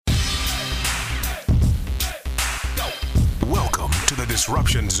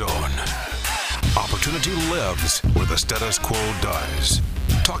Disruption Zone. Opportunity lives where the status quo dies.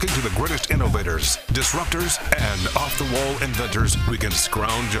 Talking to the greatest innovators, disruptors, and off-the-wall inventors we can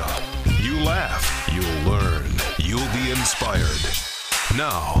scrounge up. You laugh, you'll learn, you'll be inspired.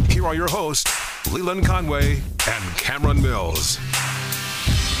 Now, here are your hosts, Leland Conway and Cameron Mills.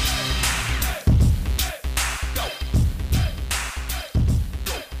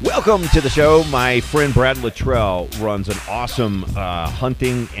 Welcome to the show. My friend Brad Luttrell runs an awesome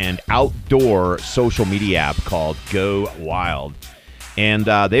hunting and outdoor social media app called Go Wild. And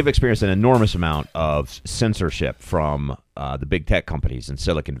they've experienced an enormous amount of censorship from the big tech companies in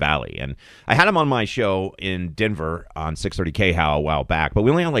Silicon Valley. And I had him on my show in Denver on 630 KHOW a while back, but we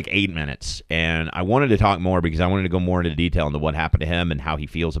only had like 8 minutes. And I wanted to talk more because I wanted to go more into detail into what happened to him and how he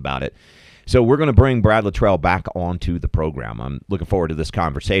feels about it. So we're going to bring Brad Luttrell back onto the program. I'm looking forward to this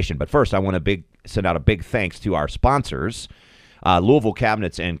conversation. But first, I want to send out a big thanks to our sponsors, Louisville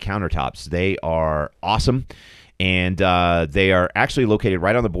Cabinets and Countertops. They are awesome, and they are actually located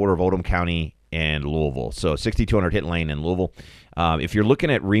right on the border of Oldham County and Louisville. So 6200 Hit Lane in Louisville. If you're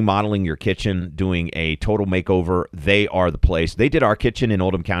looking at remodeling your kitchen, doing a total makeover, they are the place. They did our kitchen in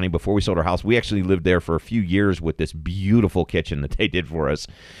Oldham County before we sold our house. We actually lived there for a few years with this beautiful kitchen that they did for us.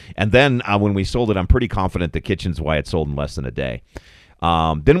 And then when we sold it, I'm pretty confident the kitchen's why it sold in less than a day.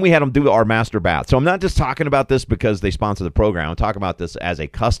 Then we had them do our master bath. So I'm not just talking about this because they sponsor the program. I'm talking about this as a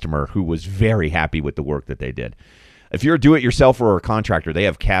customer who was very happy with the work that they did. If you're a do-it-yourselfer or a contractor, they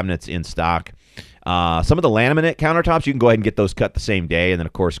have cabinets in stock. Some of the laminate countertops, you can go ahead and get those cut the same day. And then,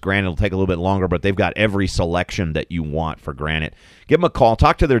 of course, granite will take a little bit longer, but they've got every selection that you want for granite. Give them a call.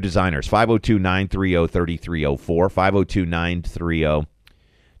 Talk to their designers, 502-930-3304,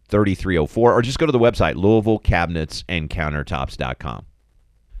 502-930-3304, or just go to the website, LouisvilleCabinetsandCountertops.com.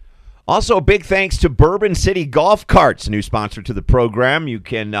 Also, big thanks to Bourbon City Golf Carts, new sponsor to the program. You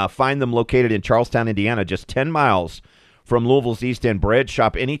can find them located in Charlestown, Indiana, just 10 miles from Louisville's East End Bridge.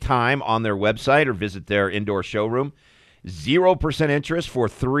 Shop anytime on their website or visit their indoor showroom. 0% interest for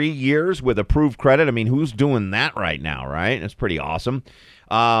 3 years with approved credit. I mean, who's doing that right now, right? That's pretty awesome.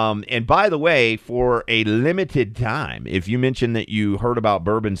 And by the way, for a limited time, if you mention that you heard about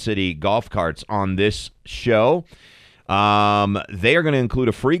Bourbon City Golf Carts on this show, they are going to include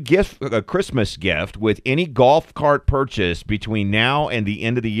a free gift, a Christmas gift, with any golf cart purchase between now and the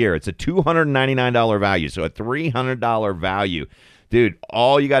end of the year. It's a $299 value, so a $300 value. Dude,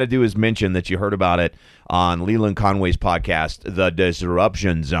 all you got to do is mention that you heard about it on Leland Conway's podcast, The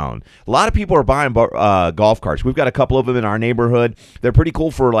Disruption Zone. A lot of people are buying golf carts. We've got a couple of them in our neighborhood. They're pretty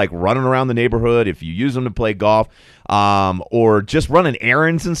cool for like running around the neighborhood if you use them to play golf, or just running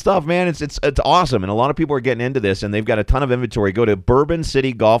errands and stuff, man. It's awesome, and a lot of people are getting into this, and they've got a ton of inventory. Go to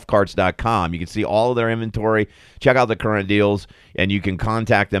bourboncitygolfcarts.com. You can see all of their inventory, check out the current deals, and you can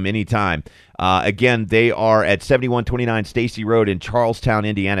contact them anytime. Again, they are at 7129 Stacy Road in Charlestown,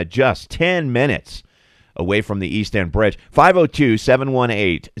 Indiana, just 10 minutes away from the East End Bridge.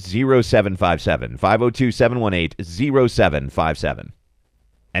 502-718-0757. 502-718-0757.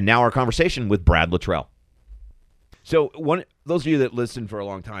 And now our conversation with Brad Luttrell. So those of you that listen for a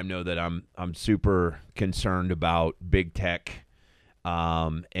long time know that I'm super concerned about big tech,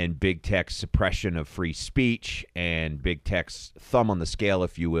 and big tech's suppression of free speech and big tech's thumb on the scale,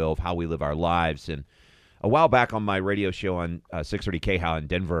 if you will, of how we live our lives. And a while back on my radio show on 630 KHOW in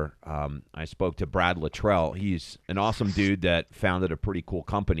Denver, I spoke to Brad Luttrell. He's an awesome dude that founded a pretty cool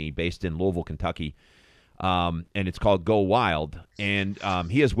company based in Louisville, Kentucky, and it's called Go Wild. And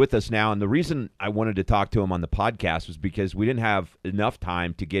he is with us now. And the reason I wanted to talk to him on the podcast was because we didn't have enough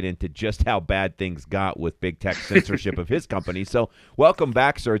time to get into just how bad things got with big tech censorship of his company. So welcome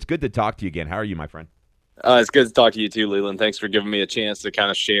back, sir. It's good to talk to you again. How are you, my friend? It's good to talk to you too, Leland. Thanks for giving me a chance to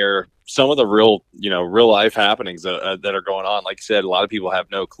kind of share some of the real life happenings that are going on. Like you said, a lot of people have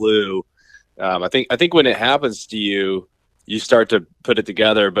no clue. I think when it happens to you, you start to put it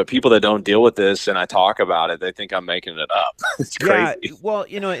together, but people that don't deal with this and I talk about it, they think I'm making it up. It's crazy. Yeah, well,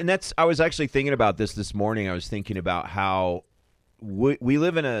 and I was actually thinking about this morning. I was thinking about how we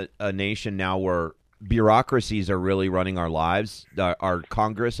live in a nation now where bureaucracies are really running our lives. Our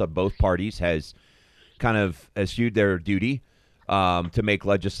Congress of both parties has kind of eschewed their duty to make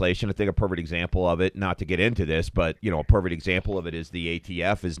legislation. I think a perfect example of it, not to get into this, but a perfect example of it is the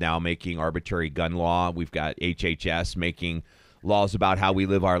ATF is now making arbitrary gun law. We've got HHS making laws about how we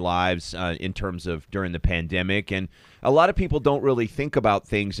live our lives in terms of during the pandemic. And a lot of people don't really think about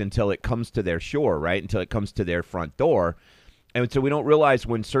things until it comes to their shore, right? Until it comes to their front door. And so we don't realize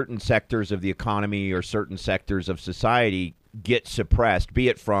when certain sectors of the economy or certain sectors of society get suppressed, be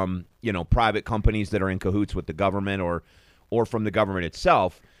it from, private companies that are in cahoots with the government or or from the government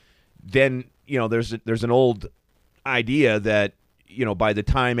itself, then, there's an old idea that, by the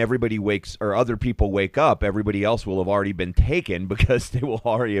time everybody wakes or other people wake up, everybody else will have already been taken because they will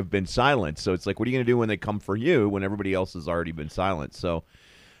already have been silenced. So it's like, what are you going to do when they come for you when everybody else has already been silenced? So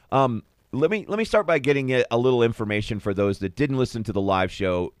let me start by getting a little information for those that didn't listen to the live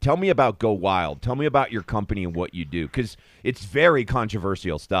show. Tell me about Go Wild. Tell me about your company and what you do, because it's very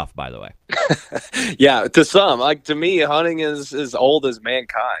controversial stuff, by the way. Yeah, to some, like to me, hunting is as old as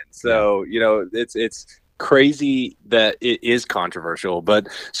mankind. So, it's crazy that it is controversial. But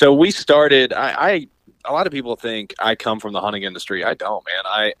so we started, a lot of people think I come from the hunting industry. I don't,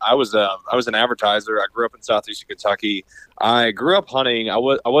 man. I was an advertiser. I grew up in southeastern Kentucky. I grew up hunting. I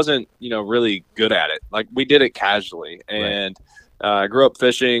wasn't, really good at it. Like, we did it casually, and I grew up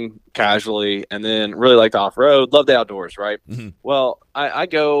fishing casually, and then really liked off-road, loved the outdoors, right? Mm-hmm. Well, I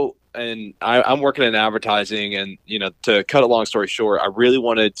go and I'm working in advertising, and, to cut a long story short, I really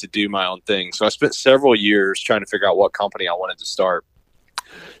wanted to do my own thing. So I spent several years trying to figure out what company I wanted to start.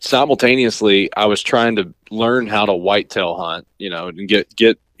 Simultaneously, I was trying to learn how to whitetail hunt, and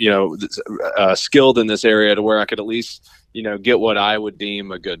get skilled in this area to where I could at least, get what I would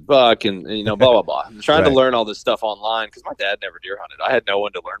deem a good buck, and blah, blah, blah. I'm trying to learn all this stuff online because my dad never deer hunted. I had no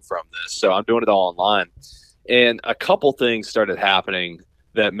one to learn from this. So I'm doing it all online. And a couple things started happening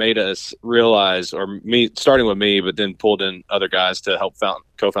that made us realize, or me, starting with me, but then pulled in other guys to help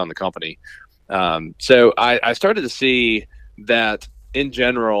co-found the company. So I started to see that in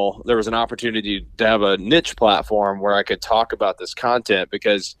general, there was an opportunity to have a niche platform where I could talk about this content,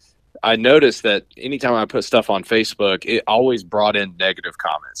 because I noticed that anytime I put stuff on Facebook, it always brought in negative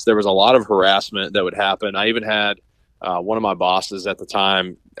comments. There was a lot of harassment that would happen. I even had one of my bosses at the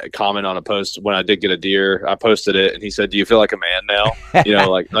time comment on a post when I did get a deer. I posted it, and he said, "Do you feel like a man now?"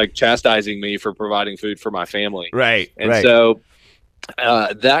 like chastising me for providing food for my family. Right. And so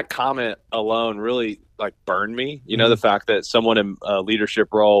that comment alone really burned me, the fact that someone in a leadership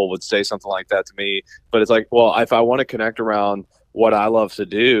role would say something like that to me. But it's like, well, if I want to connect around what I love to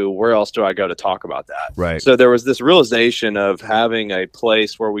do, where else do I go to talk about that? Right. So there was this realization of having a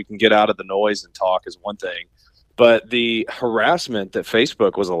place where we can get out of the noise and talk is one thing, but the harassment that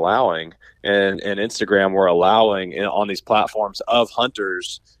Facebook was allowing and Instagram were allowing on these platforms of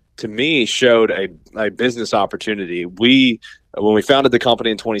hunters, to me, showed a business opportunity. When we founded the company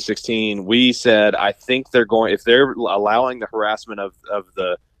in 2016, we said, I think if they're allowing the harassment of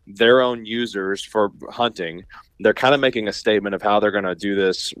their own users for hunting, they're kind of making a statement of how they're going to do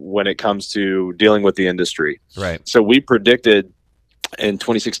this when it comes to dealing with the industry. Right. So we predicted in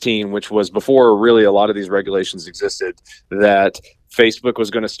 2016, which was before really a lot of these regulations existed, that Facebook was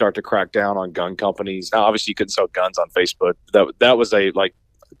going to start to crack down on gun companies. Now, obviously, you couldn't sell guns on Facebook. That was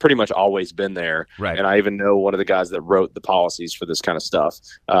pretty much always been there. Right. And I even know one of the guys that wrote the policies for this kind of stuff.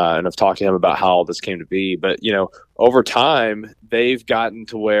 And I've talked to him about how all this came to be. But, over time, they've gotten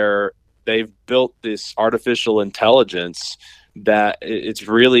to where they've built this artificial intelligence that it's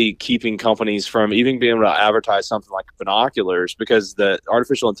really keeping companies from even being able to advertise something like binoculars, because the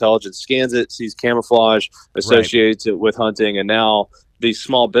artificial intelligence scans it, sees camouflage, associates it with hunting. And now these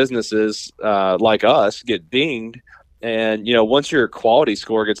small businesses like us get dinged. And, once your quality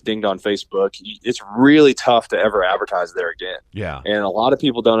score gets dinged on Facebook, it's really tough to ever advertise there again. Yeah. And a lot of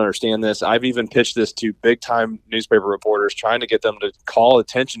people don't understand this. I've even pitched this to big time newspaper reporters, trying to get them to call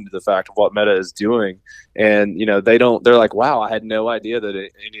attention to the fact of what Meta is doing. And, they're like, wow, I had no idea that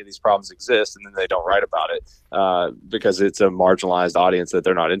any of these problems exist. And then they don't write about it because it's a marginalized audience that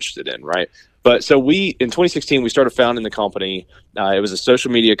they're not interested in. Right. But so in 2016, we started founding the company. It was a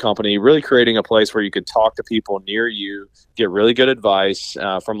social media company, really creating a place where you could talk to people near you, get really good advice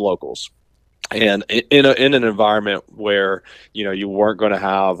from locals. And in an environment where, you weren't going to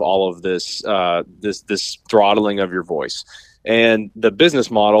have all of this, this throttling of your voice. And the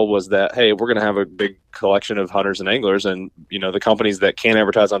business model was that, hey, we're going to have a big collection of hunters and anglers, and, the companies that can't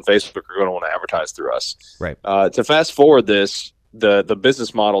advertise on Facebook are going to want to advertise through us. Right. To fast forward this, the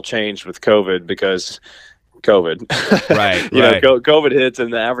business model changed with COVID, because COVID, right? COVID hits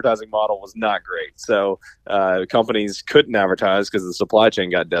and the advertising model was not great. So companies couldn't advertise because the supply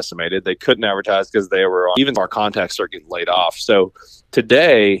chain got decimated. They couldn't advertise because even our contacts are getting laid off. So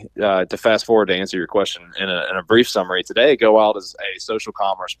today, to fast forward to answer your question in a brief summary, today Go Wild is a social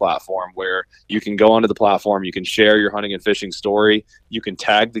commerce platform where you can go onto the platform, you can share your hunting and fishing story, you can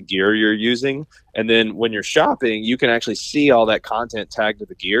tag the gear you're using, and then when you're shopping, you can actually see all that content tagged to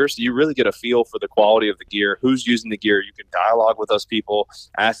the gear. So you really get a feel for the quality of the gear, who's using the gear. You can dialogue with those people,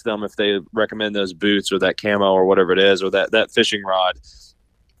 ask them if they recommend those boots or that camo or whatever it is, or that fishing rod.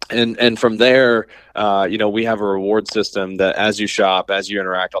 And from there, we have a reward system that as you shop, as you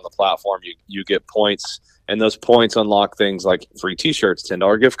interact on the platform, you get points, and those points unlock things like free T-shirts,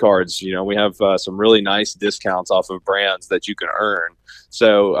 $10 gift cards. We have some really nice discounts off of brands that you can earn.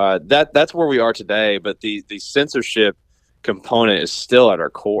 So that's where we are today. But the censorship component is still at our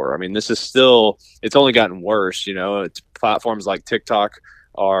core. I mean, this is still, it's only gotten worse. It's platforms like TikTok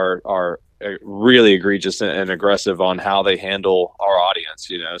are really egregious and aggressive on how they handle our audience.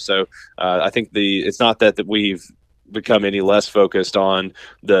 So I think it's not that we've become any less focused on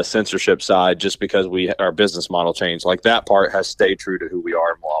the censorship side just because our business model changed. Like, that part has stayed true to who we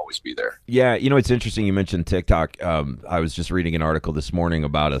are and will always be there. Yeah, it's interesting you mentioned TikTok. I was just reading an article this morning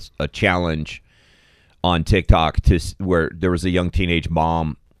about a challenge on TikTok where there was a young teenage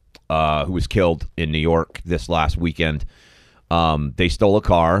mom who was killed in New York this last weekend. They stole a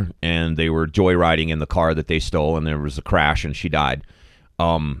car, and they were joyriding in the car that they stole, and there was a crash, and she died.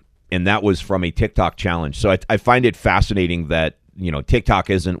 And that was from a TikTok challenge. So I find it fascinating that, TikTok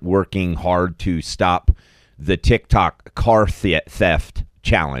isn't working hard to stop the TikTok car theft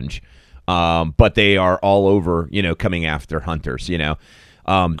challenge, but they are all over, coming after hunters,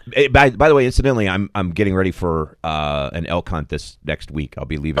 By the way, incidentally, I'm getting ready for an elk hunt this next week. I'll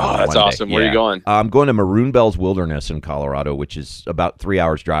be leaving. Oh, that's Monday. awesome. Where are you going? I'm going to Maroon Bells Wilderness in Colorado, which is about 3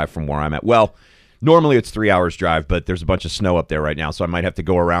 hours drive from where I'm at. Well, normally it's 3 hours drive, but there's a bunch of snow up there right now, so I might have to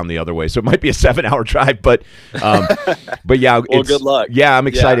go around the other way. So it might be a 7-hour drive, but yeah. Well, good luck. Yeah, I'm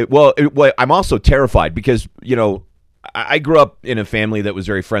excited. Yeah. Well, I'm also terrified because I grew up in a family that was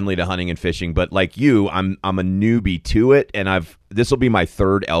very friendly to hunting and fishing, but like you, I'm a newbie to it, and this will be my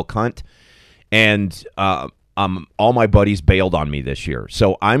third elk hunt, and all my buddies bailed on me this year,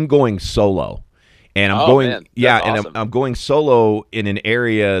 so I'm going solo, and I'm going solo in an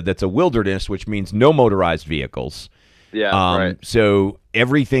area that's a wilderness, which means no motorized vehicles. Yeah, right. So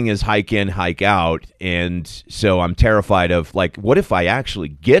everything is hike in, hike out, and so I'm terrified of, like, what if I actually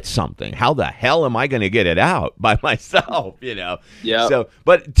get something? How the hell am I going to get it out by myself? Yeah. So,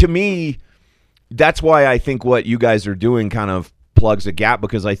 but to me, that's why I think what you guys are doing kind of plugs a gap,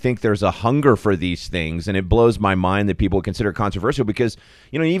 because I think there's a hunger for these things, and it blows my mind that people consider controversial because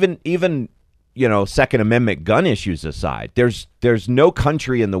even Second Amendment gun issues aside, there's no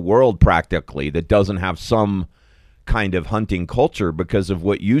country in the world practically that doesn't have some kind of hunting culture because of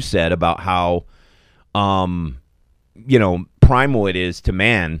what you said about how primal it is to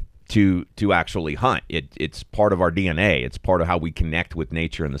man to actually hunt. It's part of our DNA. It's part of how we connect with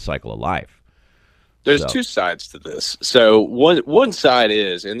nature and the cycle of life. There's two sides to this. So one side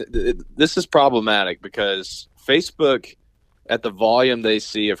is, and this is problematic because Facebook, at the volume they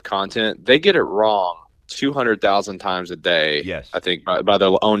see of content, they get it wrong 200,000 times a day. Yes, I think by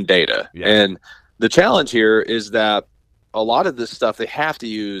their own data. Yeah. And the challenge here is that a lot of this stuff they have to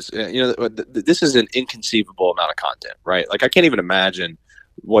use, this is an inconceivable amount of content, right? Like, I can't even imagine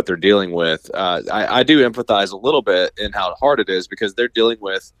what they're dealing with. I do empathize a little bit in how hard it is because they're dealing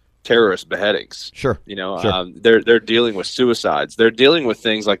with terrorist beheadings. Sure. They're dealing with suicides. They're dealing with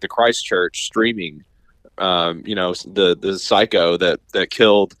things like the Christchurch streaming, the psycho that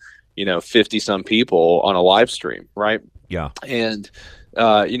killed, 50 some people on a live stream. Right. Yeah. And,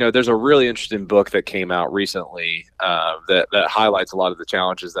 there's a really interesting book that came out recently that highlights a lot of the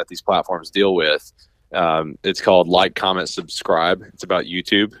challenges that these platforms deal with. It's called Like, Comment, Subscribe. It's about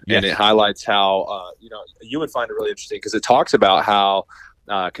YouTube. Yes. And it highlights how, you would find it really interesting because it talks about how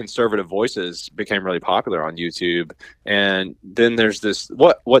conservative voices became really popular on YouTube. And then there's this,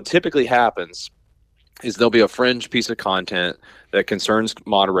 what typically happens is there'll be a fringe piece of content that concerns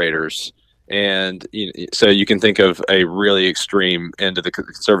moderators. And so you can think of a really extreme end of the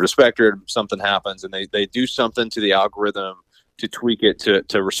conservative spectrum. Something happens and they do something to the algorithm to tweak it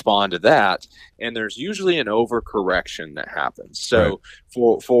to respond to that. And there's usually an overcorrection that happens. So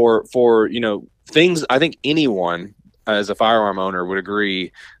right. for things, I think anyone as a firearm owner would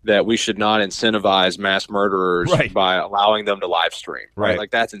agree that we should not incentivize mass murderers right. by allowing them to live stream. Right.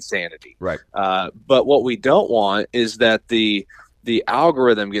 Like, that's insanity. Right. But what we don't want is that the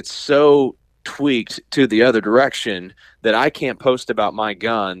algorithm gets so tweaked to the other direction that I can't post about my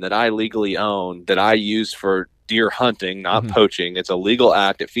gun that I legally own, that I use for deer hunting, not poaching. It's a legal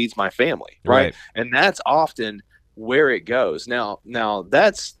act. It feeds my family. Right. And that's often where it goes. Now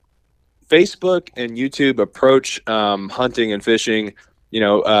that's Facebook and YouTube approach hunting and fishing.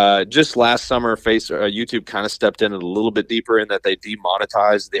 Just last summer, YouTube kind of stepped in a little bit deeper in that they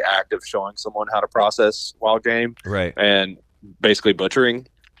demonetized the act of showing someone how to process wild game. Right. And basically butchering.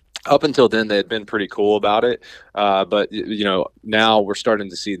 Up until then, they had been pretty cool about it. But now we're starting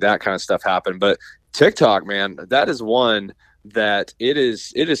to see that kind of stuff happen. But TikTok, man, that is one that it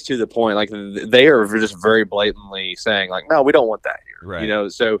is to the point, like they are just very blatantly saying like, no, we don't want that here. Right. You know,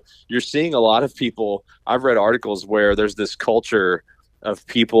 so you're seeing a lot of people. I've read articles where there's this culture of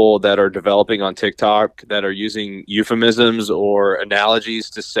people that are developing on TikTok that are using euphemisms or analogies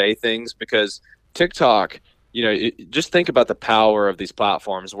to say things, because TikTok, you know, just think about the power of these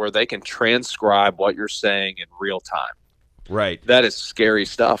platforms where they can transcribe what you're saying in real time. Right. That is scary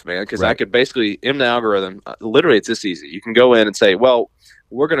stuff, man, because Right. I could basically, in the algorithm, literally it's this easy. You can go in and say, well,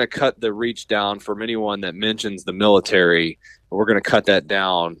 we're going to cut the reach down from anyone that mentions the military. We're going to cut that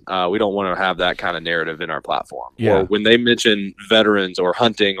down. We don't want to have that kind of narrative in our platform. Yeah. Or when they mention veterans or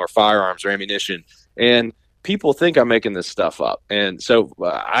hunting or firearms or ammunition. And people think I'm making this stuff up. And so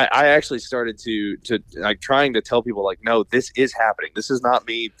I actually started to like trying to tell people like, no, this is happening. This is not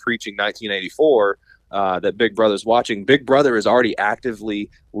me preaching 1984. That Big Brother's watching. Big Brother is already actively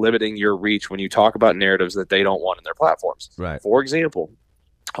limiting your reach when you talk about narratives that they don't want in their platforms. Right. For example,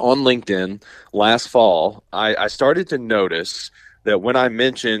 on LinkedIn last fall, I started to notice that when I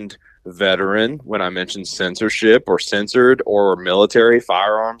mentioned veteran, when I mentioned censorship or censored or military,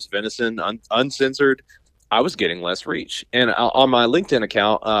 firearms, venison, uncensored, I was getting less reach. And on my LinkedIn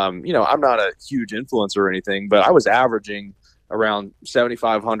account, you know, I'm not a huge influencer or anything, but I was averaging around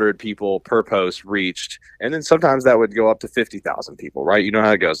 7,500 people per post reached. And then sometimes that would go up to 50,000 people, right? You know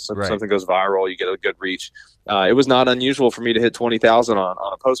how it goes. Right. Something goes viral, you get a good reach. It was not unusual for me to hit 20,000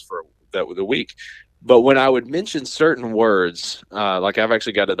 on a post for the week. But when I would mention certain words, like I've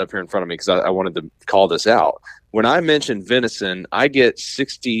actually got it up here in front of me because I wanted to call this out. When I mention venison, I get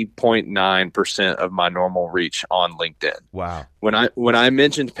 60.9% of my normal reach on LinkedIn. Wow. When I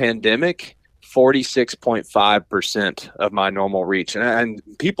mentioned pandemic, 46.5% of my normal reach. And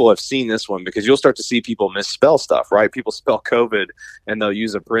people have seen this one because you'll start to see people misspell stuff, right? People spell COVID and they'll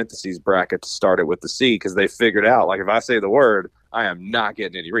use a parentheses bracket to start it with the C because they figured out, like, if I say the word, I am not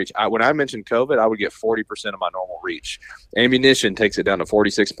getting any reach. When I mentioned COVID, I would get 40% of my normal reach. Ammunition takes it down to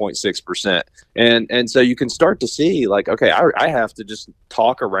 46.6%. And so you can start to see, like, okay, I have to just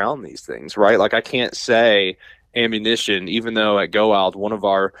talk around these things, right? Like, I can't say ammunition, even though at Go Wild, one of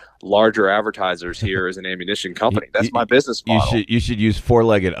our larger advertisers here is an ammunition company. That's my business model. You should use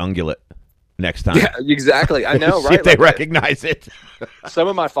four-legged ungulate next time. Yeah, exactly. I know, See right? if they recognize it. Some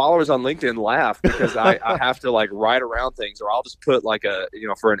of my followers on LinkedIn laugh because I have to like write around things, or I'll just put like a, you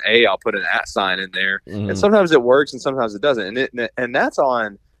know, for an A, I'll put an @ sign in there. And sometimes it works and sometimes it doesn't. And that's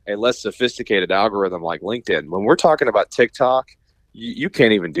on a less sophisticated algorithm like LinkedIn. When we're talking about TikTok, you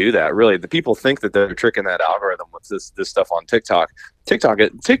can't even do that, really. The people think that they're tricking that algorithm with this stuff on TikTok.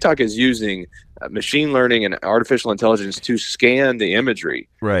 TikTok is using machine learning and artificial intelligence to scan the imagery.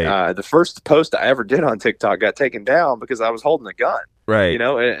 Right. The first post I ever did on TikTok got taken down because I was holding a gun. Right. You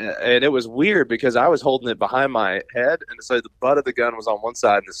know, and it was weird because I was holding it behind my head, and so the butt of the gun was on one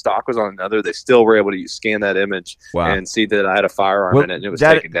side and the stock was on another. They still were able to scan that image and see that I had a firearm in it, and it was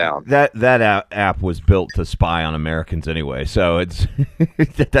taken down. That app was built to spy on Americans anyway, so it's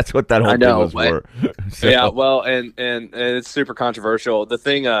that's what that whole thing was for. So. Yeah, well, and it's super controversial. The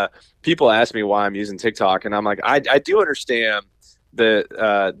thing, people ask me why I'm using TikTok, and I'm like, I do understand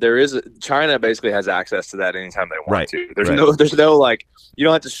that China basically has access to that anytime they want to. There's no like, you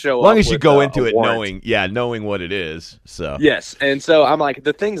don't have to show up. As long as you go into it warrant. knowing what it is. So yes, and so I'm like,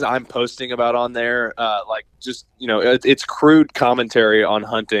 the things I'm posting about on there, like, just, you know, it's crude commentary on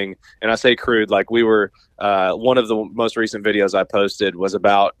hunting, and I say crude like we were. One of the most recent videos I posted was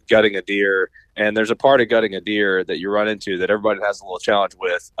about gutting a deer, and there's a part of gutting a deer that you run into that everybody has a little challenge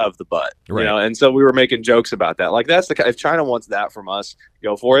with, of the butt, you know. And so we were making jokes about that. Like, that's if China wants that from us,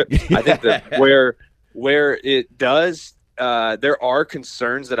 go for it. I think that where it does, there are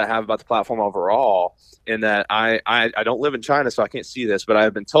concerns that I have about the platform overall, in that I don't live in China, so I can't see this, but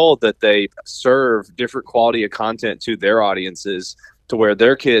I've been told that they serve different quality of content to their audiences, to where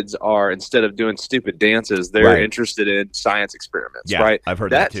their kids are, instead of doing stupid dances, they're interested in science experiments. Yeah, right? I've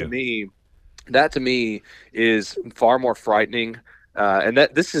heard that too. That to me is far more frightening. And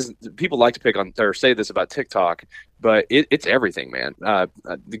that people like to pick on or say this about TikTok, but it's everything, man.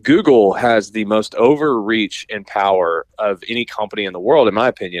 Google has the most overreach and power of any company in the world, in my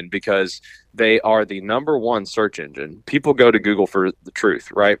opinion, because they are the #1 search engine. People go to Google for the truth,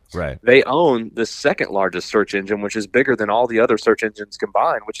 right? Right. They own the second largest search engine, which is bigger than all the other search engines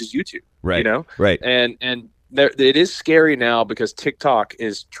combined, which is YouTube. Right. You know? Right. And it is scary now because TikTok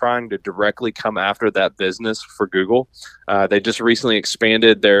is trying to directly come after that business for Google. They just recently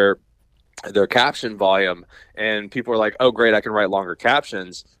expanded their caption volume, and people are like, oh, great, I can write longer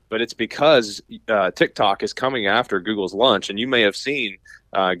captions. but it's because TikTok is coming after Google's lunch. And you may have seen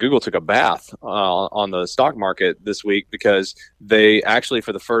Google took a bath on the stock market this week because they actually,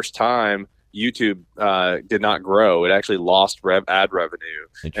 for the first time, YouTube did not grow. It actually lost ad revenue.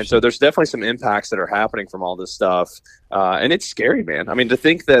 And so there's definitely some impacts that are happening from all this stuff. And it's scary, man. I mean, to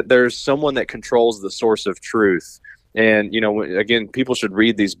think that there's someone that controls the source of truth. And, again, people should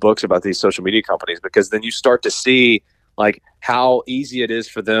read these books about these social media companies, because then you start to see like how easy it is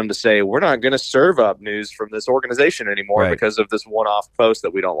for them to say, we're not going to serve up news from this organization anymore because of this one-off post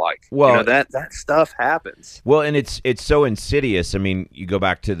that we don't like. Well, that stuff happens. Well, and it's so insidious. I mean, you go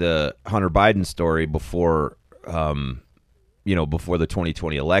back to the Hunter Biden story before, before the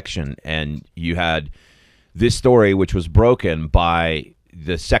 2020 election, and you had this story, which was broken by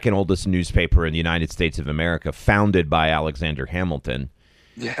the second oldest newspaper in the United States of America, founded by Alexander Hamilton.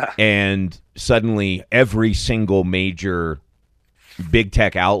 Yeah. And suddenly every single major big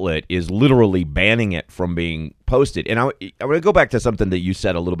tech outlet is literally banning it from being posted. And I want to go back to something that you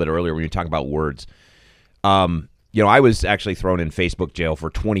said a little bit earlier when you talk about words. I was actually thrown in Facebook jail for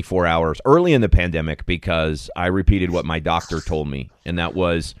 24 hours early in the pandemic because I repeated what my doctor told me. And that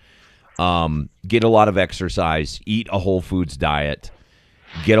was get a lot of exercise, eat a whole foods diet,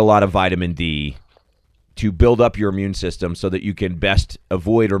 get a lot of vitamin D, to build up your immune system so that you can best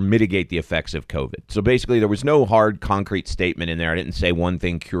avoid or mitigate the effects of COVID. So basically, there was no hard, concrete statement in there. I didn't say one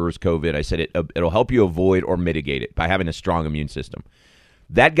thing cures COVID. I said it'll help you avoid or mitigate it by having a strong immune system.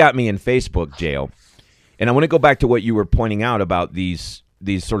 That got me in Facebook jail. And I want to go back to what you were pointing out about these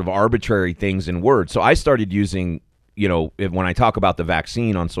sort of arbitrary things in words. So I started using, when I talk about the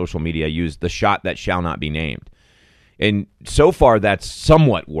vaccine on social media, I use the shot that shall not be named. And so far, that's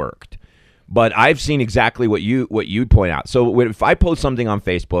somewot worked. But I've seen exactly what you point out. So if I post something on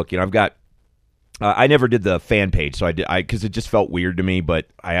Facebook, I've got I never did the fan page, so because it just felt weird to me. But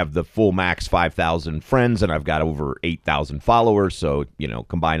I have the full max 5,000 friends, and I've got over 8,000 followers. So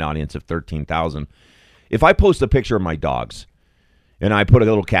combined audience of 13,000. If I post a picture of my dogs, and I put a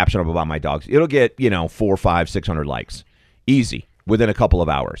little caption up about my dogs, it'll get 4, 5, 600 likes, easy within a couple of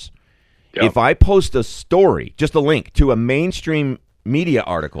hours. Yep. If I post a story, just a link to a mainstream media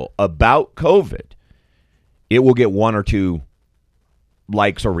article about COVID, it will get 1 or 2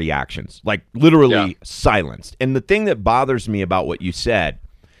 likes or reactions, like literally silenced. And the thing that bothers me about what you said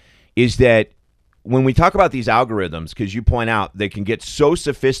is that when we talk about these algorithms, because you point out they can get so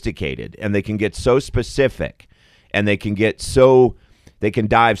sophisticated and they can get so specific and they can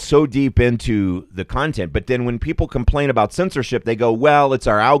dive so deep into the content. But then when people complain about censorship, they go, well, it's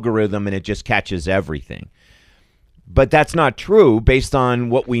our algorithm and it just catches everything. But that's not true based on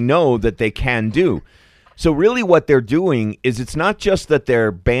what we know that they can do. So really what they're doing is it's not just that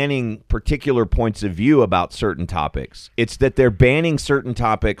they're banning particular points of view about certain topics. It's that they're banning certain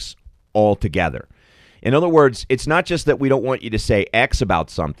topics altogether. In other words, it's not just that we don't want you to say X about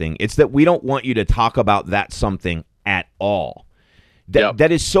something. It's that we don't want you to talk about that something at all.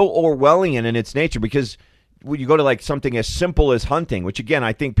 That is so Orwellian in its nature, because when you go to like something as simple as hunting, which again,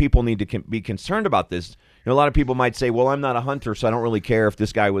 I think people need to be concerned about this. A lot of people might say, well, I'm not a hunter, so I don't really care if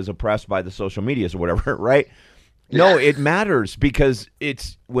this guy was oppressed by the social medias or whatever, right? No, it matters, because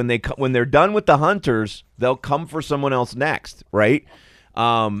it's when they're done with the hunters, they'll come for someone else next, right?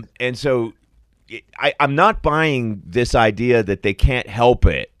 And so I'm not buying this idea that they can't help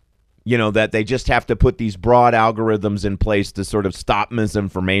it, that they just have to put these broad algorithms in place to sort of stop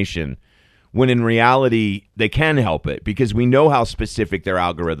misinformation, when in reality they can help it, because we know how specific their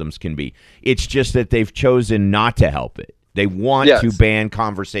algorithms can be. It's just that they've chosen not to help it. They want to ban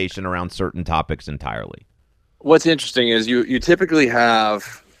conversation around certain topics entirely. What's interesting is you typically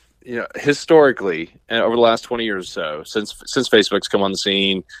have, historically, and over the last 20 years or so, since Facebook's come on the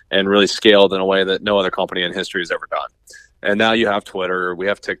scene and really scaled in a way that no other company in history has ever done. And now you have Twitter, we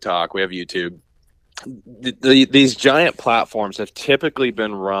have TikTok, we have YouTube. These giant platforms have typically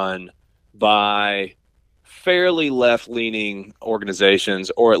been run by fairly left-leaning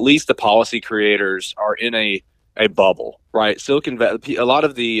organizations, or at least the policy creators are in a bubble, right? Silicon Valley, a lot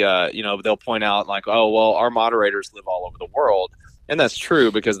of the, they'll point out like, oh, well, our moderators live all over the world. And that's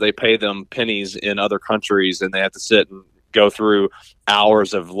true, because they pay them pennies in other countries, and they have to sit and go through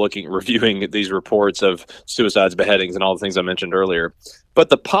hours of reviewing these reports of suicides, beheadings, and all the things I mentioned earlier. But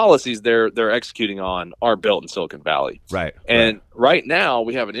the policies they're executing on are built in Silicon Valley. Right. And right now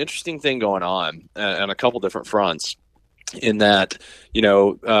we have an interesting thing going on a couple different fronts, in that,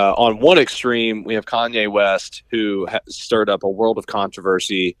 on one extreme, we have Kanye West, who stirred up a world of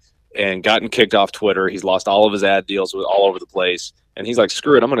controversy and gotten kicked off Twitter. He's lost all of his ad deals all over the place. And he's like,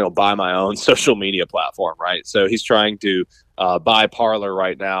 screw it, I'm going to go buy my own social media platform, right? So he's trying to buy Parler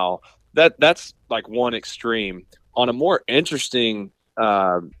right now. That's like one extreme. On a more interesting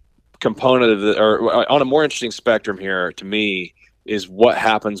component of or on a more interesting spectrum here to me is what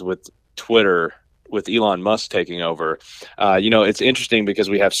happens with Twitter with Elon Musk taking over. It's interesting because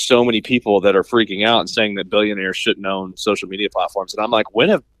we have so many people that are freaking out and saying that billionaires shouldn't own social media platforms. And I'm like, when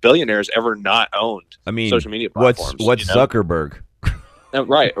have billionaires ever not owned social media platforms? What's Zuckerberg?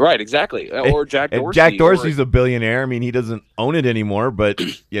 Right, exactly. Or Jack Dorsey. Jack Dorsey's a billionaire. I mean, he doesn't own it anymore, but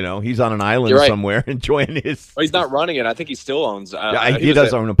he's on an island somewhere enjoying his. Well, he's not running it. I think he still owns. He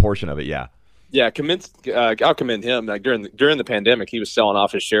does own a portion of it. Yeah. Yeah, I'll commend him. Like during the pandemic, he was selling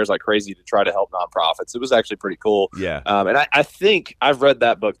off his shares like crazy to try to help nonprofits. It was actually pretty cool. Yeah. And I think I've read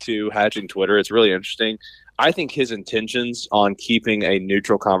that book too, Hatching Twitter. It's really interesting. I think his intentions on keeping a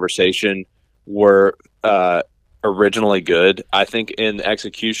neutral conversation were originally good. I think in the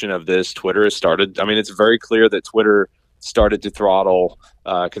execution of this, Twitter has started. I mean, it's very clear that Twitter started to throttle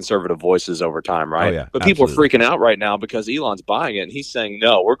conservative voices over time, right? Oh, yeah, but people are freaking out right now because Elon's buying it, and he's saying,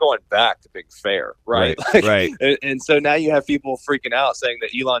 no, we're going back to being fair, right? Right. And so now you have people freaking out saying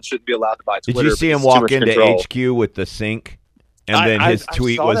that Elon shouldn't be allowed to buy Twitter. Did you see him walk into HQ with the sink? And then his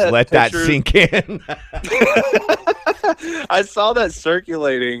tweet was, let that sink in. I saw that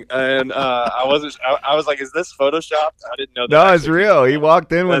circulating, and I was like, is this Photoshopped? I didn't know that. No, it's real. He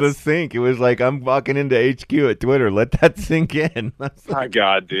walked in with a sink. It was like, I'm walking into HQ at Twitter. Let that sink in. My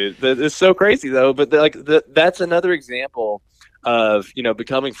God, dude. It's so crazy, though. But that's another example of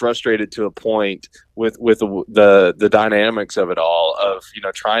becoming frustrated to a point with the dynamics of it all, of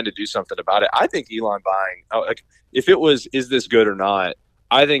trying to do something about it. I think Elon buying, if it was, is this good or not?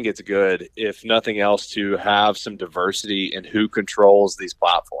 I think it's good, if nothing else, to have some diversity in who controls these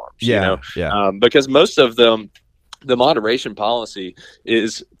platforms. Because most of them, the moderation policy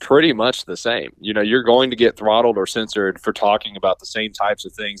is pretty much the same. You're going to get throttled or censored for talking about the same types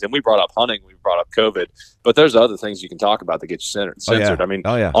of things. And we brought up hunting, we brought up COVID, but there's other things you can talk about that get you censored. I mean,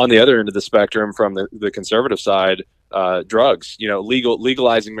 on the other end of the spectrum, from the conservative side, drugs,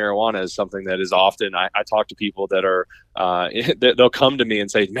 legalizing marijuana is something that is often, I talk to people that are, they'll come to me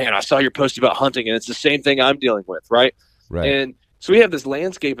and say, man, I saw your post about hunting and it's the same thing I'm dealing with. Right. And so we have this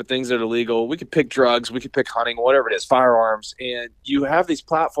landscape of things that are legal. We could pick drugs, we could pick hunting, whatever it is, firearms. And you have these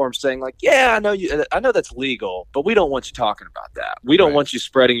platforms saying like, yeah, I know that's legal, but we don't want you talking about that. We don't want you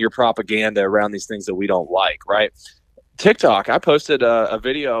spreading your propaganda around these things that we don't like. Right. TikTok. I posted a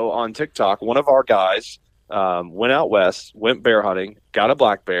video on TikTok. One of our guys went out west, went bear hunting, got a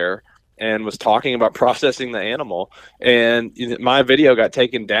black bear, and was talking about processing the animal. And my video got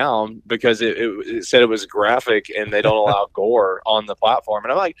taken down because it said it was graphic and they don't allow gore on the platform.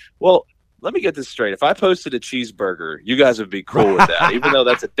 And I'm like, well, let me get this straight. If I posted a cheeseburger, you guys would be cool with that, even though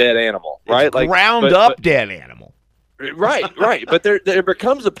that's a dead animal, right? It's like ground up dead animal. Right. But there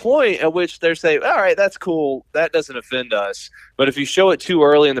becomes a point at which they're saying, all right, that's cool. That doesn't offend us. But if you show it too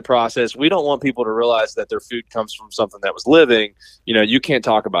early in the process, we don't want people to realize that their food comes from something that was living. You can't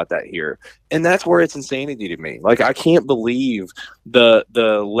talk about that here. And that's where it's insanity to me. Like, I can't believe the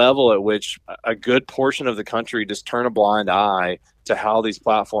level at which a good portion of the country just turn a blind eye to how these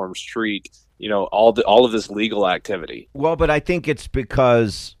platforms treat, all of this legal activity. Well, but I think it's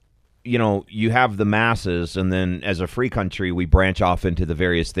because you have the masses, and then as a free country, we branch off into the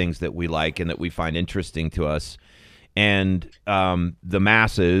various things that we like and that we find interesting to us. And the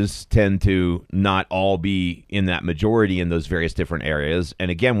masses tend to not all be in that majority in those various different areas.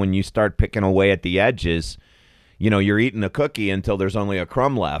 And again, when you start picking away at the edges, you're eating a cookie until there's only a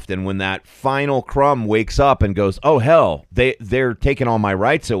crumb left. And when that final crumb wakes up and goes, oh, hell, they're taking all my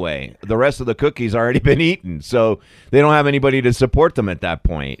rights away, the rest of the cookie's already been eaten. So they don't have anybody to support them at that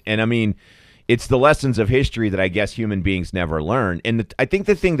point. And I mean, it's the lessons of history that I guess human beings never learn. And I think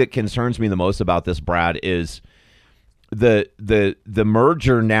the thing that concerns me the most about this, Brad, is the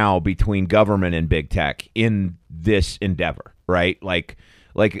merger now between government and big tech in this endeavor, right? Like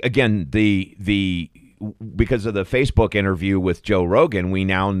again, because of the Facebook interview with Joe Rogan, we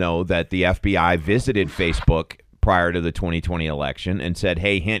now know that the FBI visited Facebook prior to the 2020 election and said,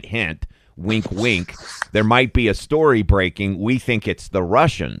 hey, hint, hint, wink, wink, there might be a story breaking. We think it's the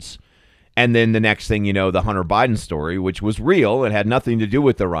Russians. And then the next thing you know, the Hunter Biden story, which was real and had nothing to do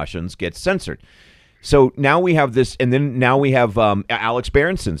with the Russians, gets censored. So now we have this, and then now we have Alex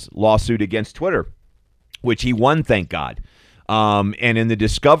Berenson's lawsuit against Twitter, which he won, thank God. And in the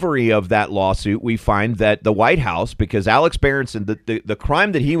discovery of that lawsuit, we find that the White House, because Alex Berenson, the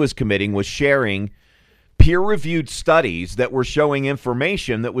crime that he was committing was sharing peer-reviewed studies that were showing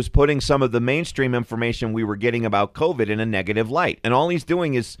information that was putting some of the mainstream information we were getting about COVID in a negative light. And all he's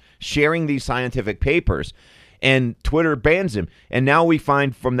doing is sharing these scientific papers, and Twitter bans him. And now we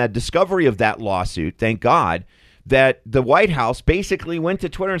find from that discovery of that lawsuit, thank God, that the White House basically went to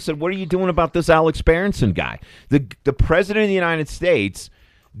Twitter and said, what are you doing about this Alex Berenson guy? The president of the United States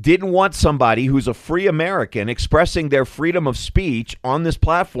didn't want somebody who's a free American expressing their freedom of speech on this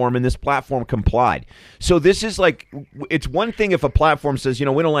platform, and this platform complied. So this is like, it's one thing if a platform says, we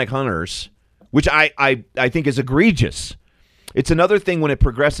don't like hunters, which I think is egregious. It's another thing when it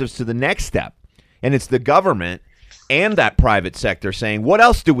progresses to the next step, and it's the government and that private sector saying, what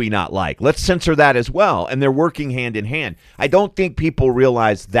else do we not like? Let's censor that as well. And they're working hand in hand. I don't think people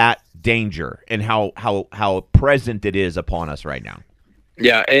realize that danger and how present it is upon us right now.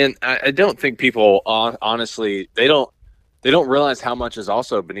 Yeah, and I don't think people, honestly, they don't realize how much is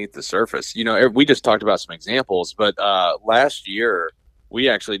also beneath the surface. We just talked about some examples, but last year we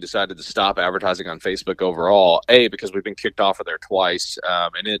actually decided to stop advertising on Facebook overall. Because we've been kicked off of there twice,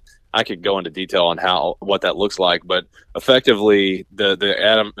 and I could go into detail on what that looks like, but effectively the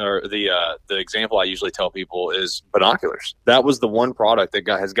example I usually tell people is binoculars. That was the one product that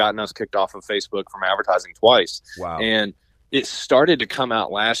has gotten us kicked off of Facebook from advertising twice. Wow. And it started to come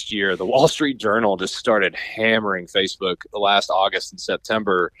out last year. The Wall Street Journal just started hammering Facebook last August and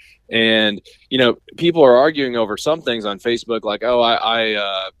September. And, people are arguing over some things on Facebook, like,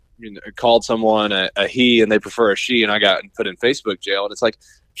 I called someone a he and they prefer a she, and I got put in Facebook jail. And it's like,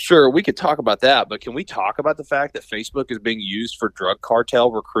 sure, we could talk about that, but can we talk about the fact that Facebook is being used for drug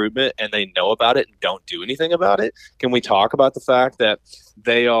cartel recruitment and they know about it and don't do anything about it? Can we talk about the fact that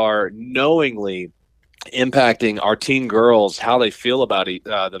they are knowingly impacting our teen girls, how they feel about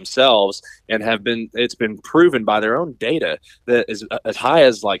themselves, and it's been proven by their own data that is as high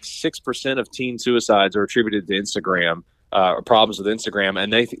as like 6% of teen suicides are attributed to Instagram, or problems with Instagram,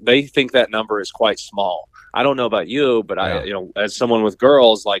 and they think that number is quite small. I don't know about you, but as someone with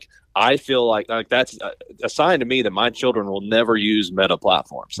girls, like, I feel like that's a sign to me that my children will never use Meta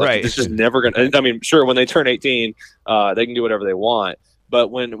platforms. Right. This is never going to, I mean, sure, when they turn 18, they can do whatever they want. But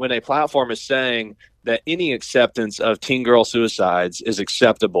when a platform is saying that any acceptance of teen girl suicides is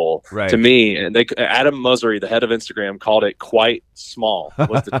acceptable, right, to me, and Adam Mosseri, the head of Instagram, called it quite small,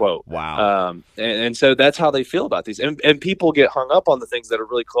 was the quote. Wow. And so that's how they feel about these. And people get hung up on the things that are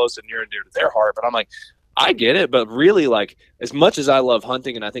really close and near and dear to their heart. But I'm like, I get it, but really, like, as much as I love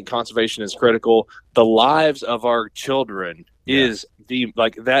hunting and I think conservation is critical, the lives of our children is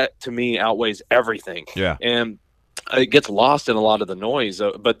that to me outweighs everything. Yeah. And it gets lost in a lot of the noise.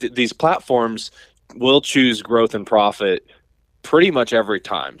 But these platforms will choose growth and profit pretty much every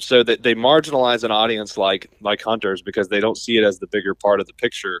time, so that they marginalize an audience like hunters because they don't see it as the bigger part of the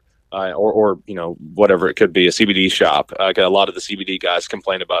picture, or whatever it could be, a CBD shop. A lot of the CBD guys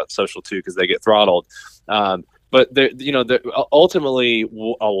complain about social too because they get throttled. But ultimately,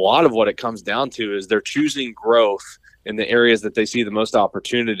 a lot of what it comes down to is they're choosing growth in the areas that they see the most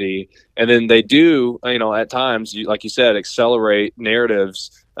opportunity, and then they do, at times, like you said, accelerate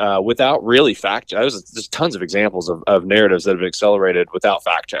narratives without really fact. There's tons of examples of narratives that have been accelerated without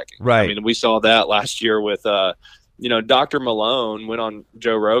fact checking. Right. I mean, we saw that last year with Dr. Malone went on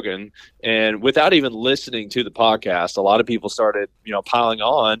Joe Rogan, and without even listening to the podcast, a lot of people started, piling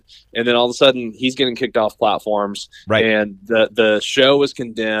on, and then all of a sudden he's getting kicked off platforms, right, and the show was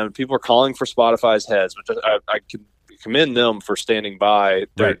condemned. People are calling for Spotify's heads, which I can commend them for standing by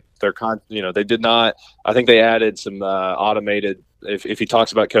they did not. I think they added some automated, if he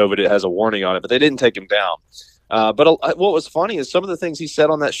talks about COVID, it has a warning on it, but they didn't take him down. But what was funny is some of the things he said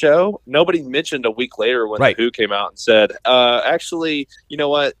on that show, nobody mentioned a week later when the WHO came out and said, actually, you know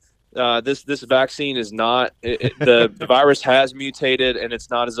what? This vaccine is not, the virus has mutated and it's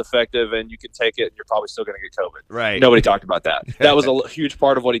not as effective, and you can take it and you're probably still going to get COVID. Right. Nobody talked about that. That was a huge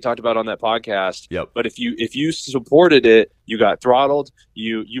part of what he talked about on that podcast. Yep. But if you supported it, you got throttled.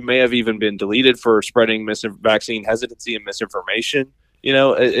 You may have even been deleted for spreading vaccine hesitancy and misinformation,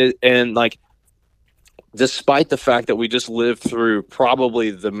 and like, despite the fact that we just lived through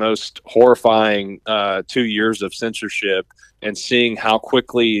probably the most horrifying 2 years of censorship and seeing how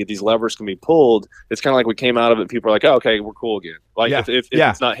quickly these levers can be pulled, it's kind of like we came out of it. People are like, oh, okay, we're cool again. Like if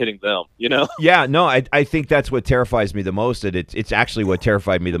it's not hitting them, Yeah, no, I think that's what terrifies me the most. And it's actually what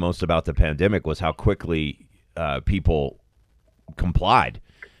terrified me the most about the pandemic was how quickly people complied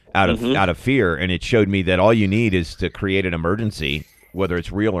out of fear. And it showed me that all you need is to create an emergency, whether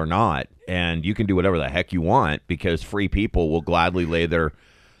it's real or not, and you can do whatever the heck you want because free people will gladly lay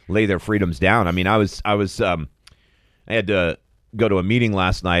their freedoms down. I mean, I had to go to a meeting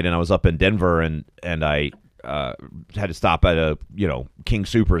last night, and I was up in Denver, and I had to stop at a King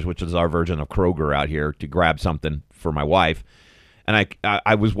Soopers, which is our version of Kroger out here, to grab something for my wife. And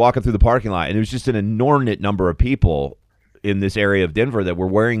I was walking through the parking lot, and there was just an inordinate number of people in this area of Denver that were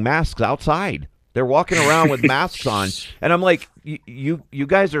wearing masks outside. They're walking around with masks on, and I'm like, you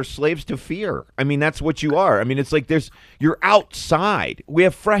guys are slaves to fear. I mean, that's what you are. I mean, it's like you're outside. We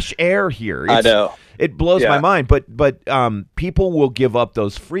have fresh air here. I know. It blows my mind, but people will give up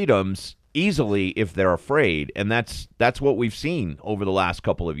those freedoms easily if they're afraid, and that's what we've seen over the last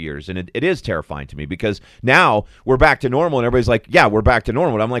couple of years, and it is terrifying to me, because now we're back to normal, and everybody's like, yeah, we're back to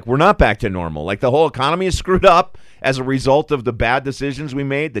normal. And I'm like, we're not back to normal. Like, the whole economy is screwed up as a result of the bad decisions we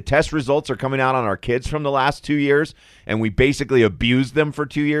made. The test results are coming out on our kids from the last 2 years, and we basically abused them for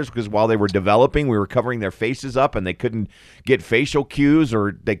 2 years, because while they were developing, we were covering their faces up, and they couldn't get facial cues,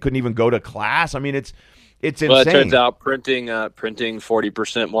 or they couldn't even go to class. I mean, it's insane. Well, it turns out printing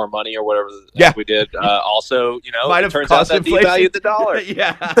 40% more money or whatever we did also, might it have turns caused out that inflation. devalued the dollar.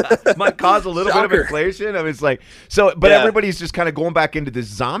 Yeah, might cause a little bit of inflation. I mean, it's like but everybody's just kind of going back into this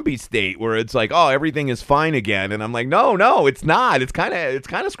zombie state where it's like, oh, everything is fine again, and I'm like, no, it's not. It's kind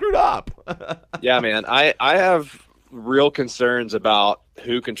of screwed up. Yeah, man, I have real concerns about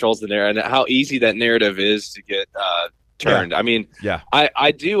who controls the narrative and how easy that narrative is to get turned. I mean,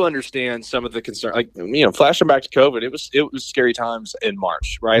 I do understand some of the concern, like, flashing back to COVID, it was scary times in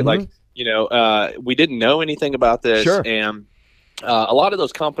March, right? Mm-hmm. Like, we didn't know anything about this. Sure. And a lot of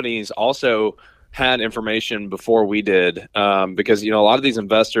those companies also had information before we did, because, a lot of these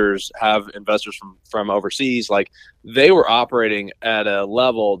investors have investors from overseas. Like, they were operating at a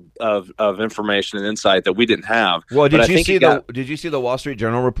level of information and insight that we didn't have. Well, did you see the Wall Street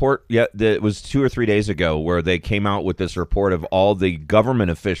Journal report? Yeah, it was 2 or 3 days ago, where they came out with this report of all the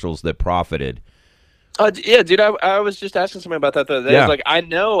government officials that profited. Yeah, dude, I was just asking somebody about that the other day. Yeah. Like, I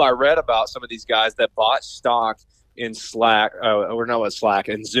know I read about some of these guys that bought stock in Slack, Slack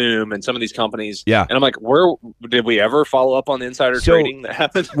and Zoom and some of these companies. Yeah. And I'm like, where did we ever follow up on the insider trading that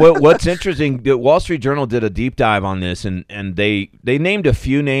happened? What's interesting, the Wall Street Journal did a deep dive on this, and they named a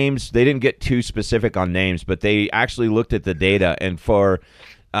few names. They didn't get too specific on names, but they actually looked at the data. And for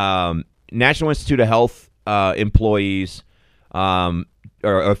National Institute of Health employees, or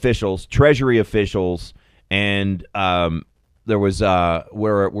officials, Treasury officials, and there was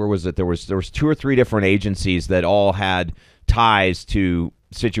where was it? There was 2 or 3 different agencies that all had ties to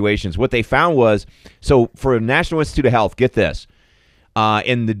situations. What they found was, so for National Institute of Health, get this,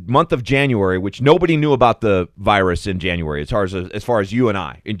 in the month of January, which nobody knew about the virus in January, as far as you and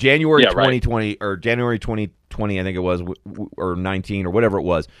I, in January 2020 or January 2020, I think it was, or 19 or whatever it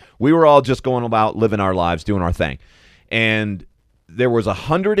was, we were all just going about living our lives, doing our thing, and there was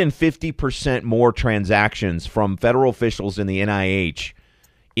 150% more transactions from federal officials in the NIH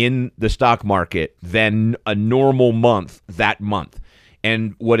in the stock market than a normal month that month.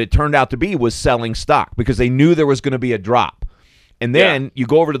 And what it turned out to be was selling stock, because they knew there was going to be a drop. And then you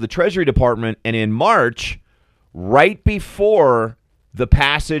go over to the Treasury Department, and in March, right before the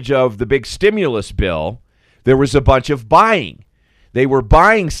passage of the big stimulus bill, there was a bunch of buying. They were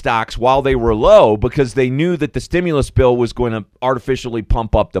buying stocks while they were low, because they knew that the stimulus bill was going to artificially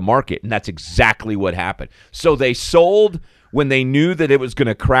pump up the market, and that's exactly what happened. So they sold when they knew that it was going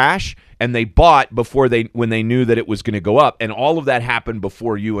to crash, and they bought when they knew that it was going to go up, and all of that happened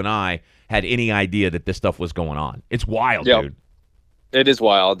before you and I had any idea that this stuff was going on. It's wild, dude. It is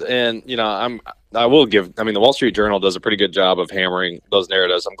wild, and I will give. I mean, the Wall Street Journal does a pretty good job of hammering those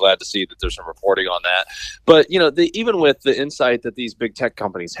narratives. I'm glad to see that there's some reporting on that. But even with the insight that these big tech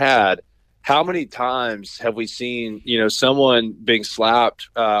companies had, how many times have we seen someone being slapped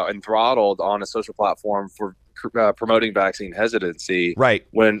and throttled on a social platform for promoting vaccine hesitancy? Right.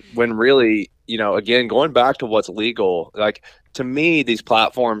 When really, again, going back to what's legal, like, to me, these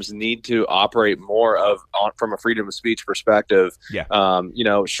platforms need to operate more from a freedom of speech perspective. Yeah. I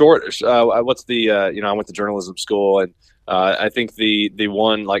went to journalism school, and I think the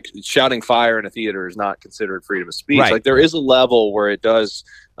one, like, shouting fire in a theater is not considered freedom of speech. Right. Like, there is a level where it does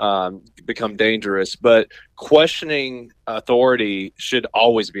become dangerous, but questioning authority should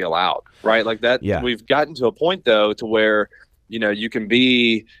always be allowed, right? Like that. Yeah. We've gotten to a point, though, to where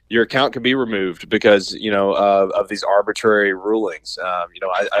your account can be removed because of these arbitrary rulings. I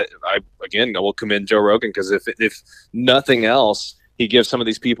again, will commend Joe Rogan, because if nothing else, he gives some of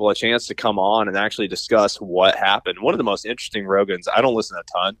these people a chance to come on and actually discuss what happened. One of the most interesting Rogans, I don't listen a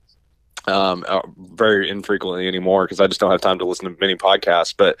ton, very infrequently anymore, because I just don't have time to listen to many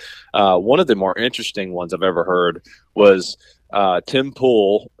podcasts. But one of the more interesting ones I've ever heard was Tim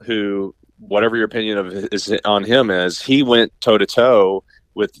Pool, who whatever your opinion of is on him is, he went toe to toe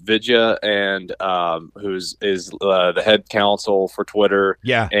with Vidya and who's the head counsel for Twitter,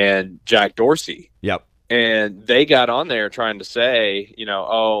 and Jack Dorsey. Yep. And they got on there trying to say,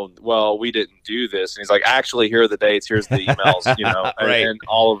 oh, well, we didn't do this. And he's like, actually, here are the dates. Here's the emails, right. and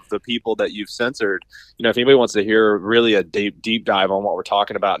all of the people that you've censored. If anybody wants to hear really a deep dive on what we're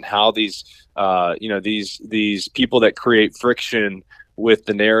talking about and how these, these people that create friction with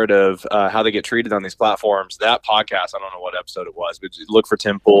the narrative, how they get treated on these platforms, that podcast, I don't know what episode it was, but look for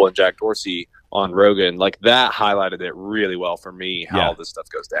Tim Pool and Jack Dorsey on Rogan. Like, that highlighted it really well for me, how this stuff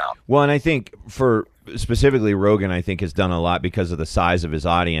goes down. Well, and I think for specifically Rogan, I think has done a lot because of the size of his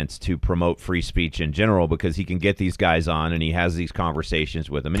audience to promote free speech in general, because he can get these guys on and he has these conversations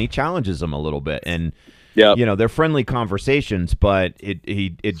with them and he challenges them a little bit. And they're friendly conversations, but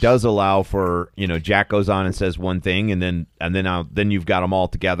it does allow for, Jack goes on and says one thing, and then you've got them all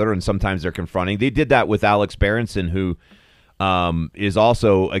together, and sometimes they're confronting. They did that with Alex Berenson, who is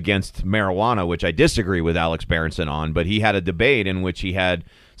also against marijuana, which I disagree with Alex Berenson on, but he had a debate in which he had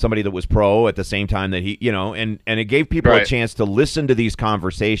somebody that was pro at the same time that he, and it gave people a chance to listen to these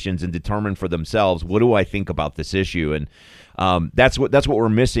conversations and determine for themselves, what do I think about this issue? And that's what we're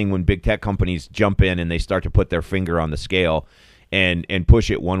missing when big tech companies jump in and they start to put their finger on the scale and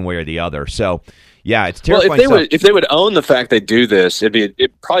push it one way or the other. So, yeah, it's terrifying. Well, if they would own the fact they do this, it'd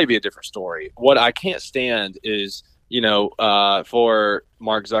probably be a different story. What I can't stand is, for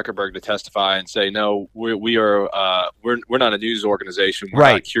Mark Zuckerberg to testify and say, no, we're not a news organization, we're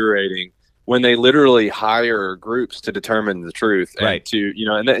not curating, when they literally hire groups to determine the truth, and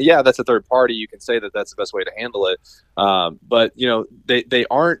that's a third party. You can say that that's the best way to handle it. But they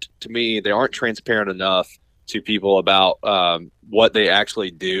aren't transparent enough to people about what they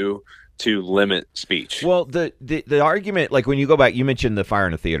actually do to limit speech. Well, the argument, like when you go back, you mentioned the fire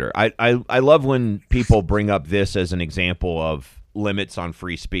in a theater. I love when people bring up this as an example of limits on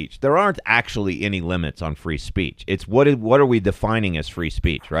free speech. There aren't actually any limits on free speech. It's what are we defining as free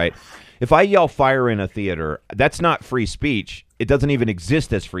speech, right? If I yell fire in a theater, that's not free speech. It doesn't even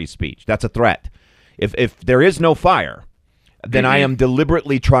exist as free speech. That's a threat. If there is no fire, then I am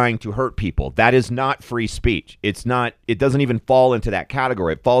deliberately trying to hurt people. That is not free speech. It doesn't even fall into that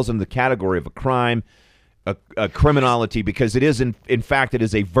category. It falls into the category of a crime, a criminality, because it is in fact it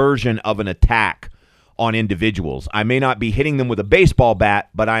is a version of an attack on individuals. I may not be hitting them with a baseball bat,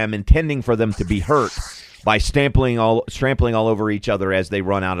 but I am intending for them to be hurt by trampling all over each other as they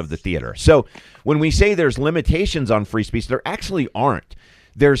run out of the theater. So when we say there's limitations on free speech, there actually aren't.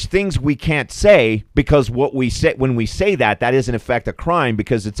 There's things we can't say because what we say when we say that is in effect a crime,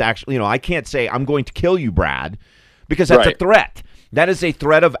 because it's actually, I can't say I'm going to kill you, Brad, because that's a threat. That is a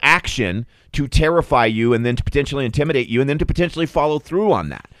threat of action to terrify you and then to potentially intimidate you and then to potentially follow through on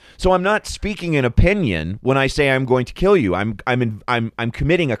that. So I'm not speaking an opinion when I say I'm going to kill you. I'm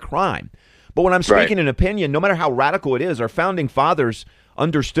committing a crime. But when I'm speaking an opinion, no matter how radical it is, our founding fathers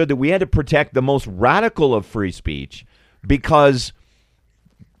understood that we had to protect the most radical of free speech, because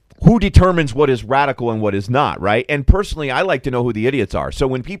who determines what is radical and what is not, right? And personally, I like to know who the idiots are. So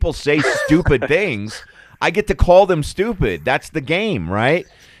when people say stupid things, I get to call them stupid. That's the game, right?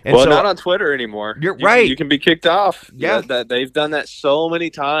 And well, not on Twitter anymore. You're right. You can be kicked off. Yeah. They've done that so many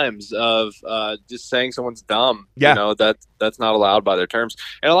times of just saying someone's dumb. Yeah. That's not allowed by their terms.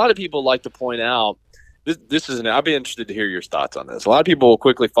 And a lot of people like to point out, this is I'd be interested to hear your thoughts on this. A lot of people will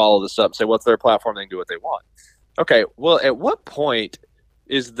quickly follow this up and say, what's their platform? They can do what they want. Okay, well, at what point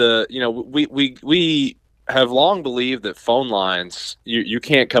is we have long believed that phone lines, you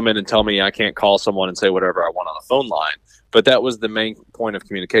can't come in and tell me I can't call someone and say whatever I want on the phone line. But that was the main point of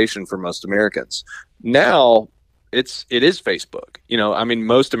communication for most Americans. Now it is Facebook.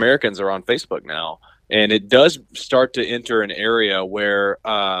 Most Americans are on Facebook now, and it does start to enter an area where,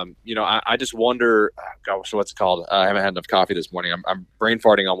 I just wonder, gosh, what's it called? I haven't had enough coffee this morning. I'm brain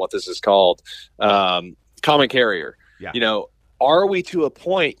farting on what this is called. Common carrier. Yeah. Are we to a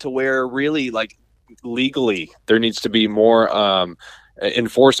point to where really, like, legally there needs to be more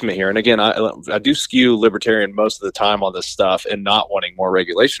enforcement here? And again, I do skew libertarian most of the time on this stuff and not wanting more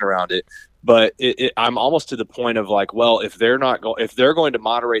regulation around it. But I'm almost to the point of like, well, if they're going to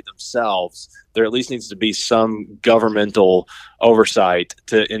moderate themselves, there at least needs to be some governmental oversight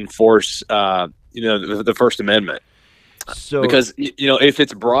to enforce, the First Amendment. So, because if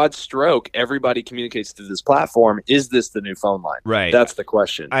it's broad stroke, everybody communicates through this platform. Is this the new phone line? Right. That's the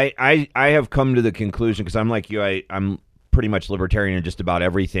question. I have come to the conclusion, because I'm like you, I'm pretty much libertarian in just about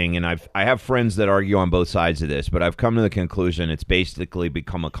everything, and I have friends that argue on both sides of this, but I've come to the conclusion it's basically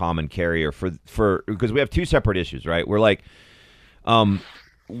become a common carrier for because we have two separate issues, right? We're like,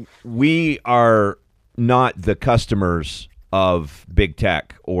 we are not the customers of big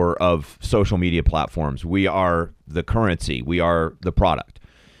tech or of social media platforms. We are the currency. We are the product.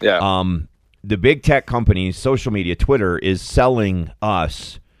 Yeah. The big tech companies, social media, Twitter, is selling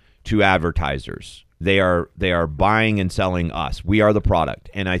us to advertisers. They are buying and selling us. We are the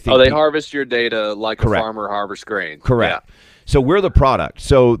product, and I think they harvest your data like correct. a farmer harvests grain. Correct. Yeah. So we're the product.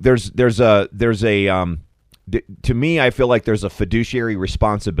 So there's a to me, I feel like there's a fiduciary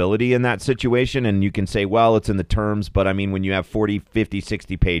responsibility in that situation, and you can say, well, it's in the terms, but I mean, when you have 40, 50,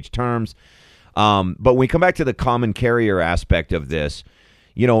 60-page terms, but when we come back to the common carrier aspect of this,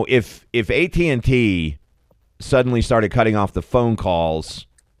 you know, if AT&T suddenly started cutting off the phone calls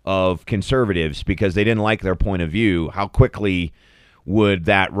of conservatives because they didn't like their point of view, how quickly would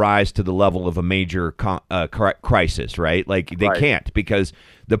that rise to the level of a major crisis, right? Like they can't, because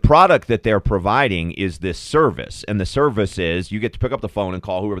the product that they're providing is this service, and the service is you get to pick up the phone and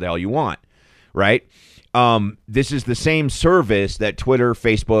call whoever the hell you want, right? This is the same service that Twitter,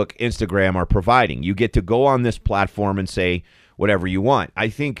 Facebook, Instagram are providing. You get to go on this platform and say whatever you want. I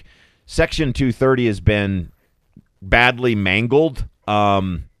think Section 230 has been badly mangled.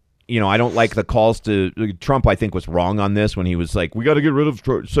 You know, I don't like the calls to Trump. I think was wrong on this when he was like, we got to get rid of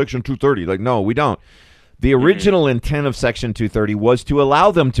Section 230. Like, no, we don't. The original intent of Section 230 was to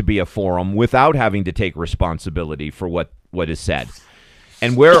allow them to be a forum without having to take responsibility for what is said.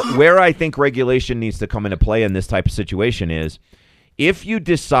 And where I think regulation needs to come into play in this type of situation is if you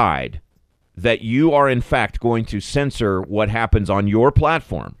decide that you are in fact going to censor what happens on your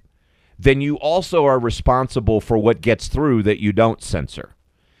platform, then you also are responsible for what gets through that you don't censor.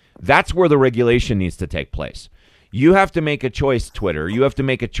 That's where the regulation needs to take place. You have to make a choice, Twitter. You have to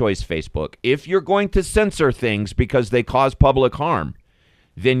make a choice, Facebook. If you're going to censor things because they cause public harm,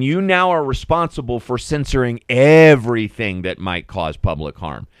 then you now are responsible for censoring everything that might cause public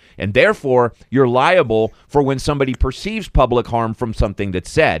harm. And therefore, you're liable for when somebody perceives public harm from something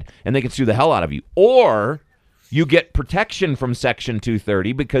that's said, and they can sue the hell out of you. Or you get protection from Section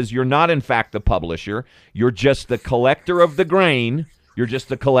 230 because you're not, in fact, the publisher. You're just the collector of the grain. You're just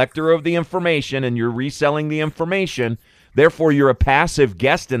the collector of the information, and you're reselling the information. Therefore, you're a passive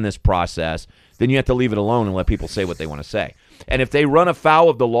guest in this process. Then you have to leave it alone and let people say what they want to say. And if they run afoul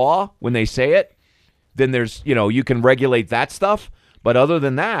of the law when they say it, then there's, you know, you can regulate that stuff. But other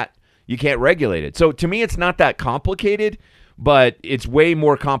than that, you can't regulate it. So to me, it's not that complicated, but it's way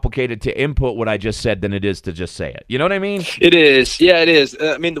more complicated to input what I just said than it is to just say it. You know what I mean? It is. Yeah, it is.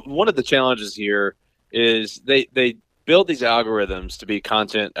 I mean, one of the challenges here is they build these algorithms to be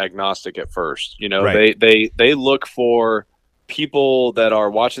content agnostic at first. You know, right. they look for people that are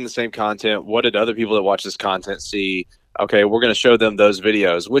watching the same content. What did other people that watch this content see? Okay, we're going to show them those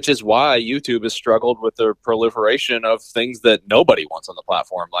videos, which is why YouTube has struggled with the proliferation of things that nobody wants on the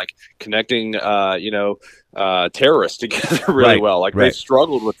platform, like connecting, terrorists together really well. Like they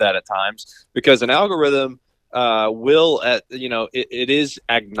struggled with that at times because an algorithm it is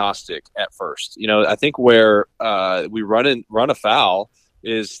agnostic at first. You know, I think where we run afoul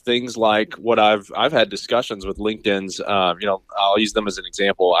is things like what I've had discussions with LinkedIn's. I'll use them as an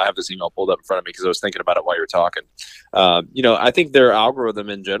example. I have this email pulled up in front of me because I was thinking about it while you were talking. I think their algorithm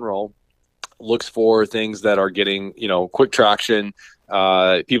in general looks for things that are getting quick traction.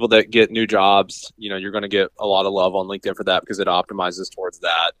 People that get new jobs, you're going to get a lot of love on LinkedIn for that because it optimizes towards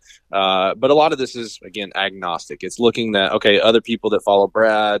that. But a lot of this is, again, agnostic. It's looking that, okay, other people that follow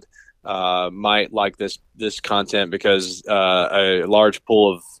Brad might like this content because a large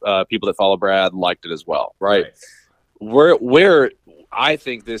pool of people that follow Brad liked it as well, right? Where I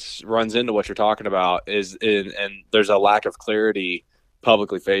think this runs into what you're talking about is, and there's a lack of clarity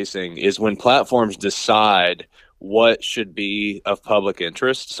publicly facing, is when platforms decide what should be of public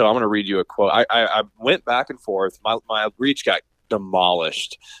interest. So I'm going to read you a quote. I went back and forth. My reach got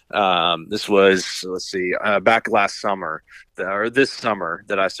demolished. This was, back last summer or this summer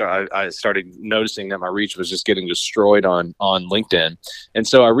that I started noticing that my reach was just getting destroyed on LinkedIn. And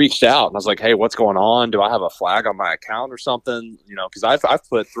so I reached out and I was like, hey, what's going on? Do I have a flag on my account or something? Because I've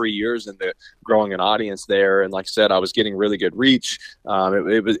put 3 years into growing an audience there. And like I said, I was getting really good reach.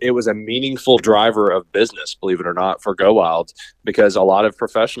 It was a meaningful driver of business, believe it or not, for Go Wild, because a lot of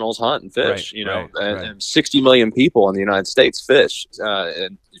professionals hunt and fish, and 60 million people in the United States fish,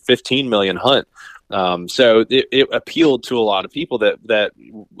 and 15 million hunt. So it appealed to a lot of people that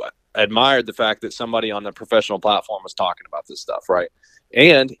admired the fact that somebody on the professional platform was talking about this stuff, right?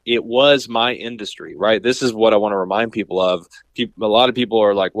 And it was my industry, right? This is what I want to remind people of. A lot of people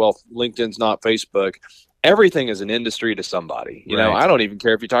are like, well, LinkedIn's not Facebook. Everything is an industry to somebody. You know, I don't even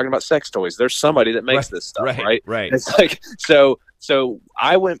care if you're talking about sex toys. There's somebody that makes this stuff, right? Right. It's like, so So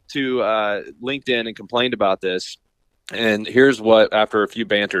I went to LinkedIn and complained about this. And here's what, after a few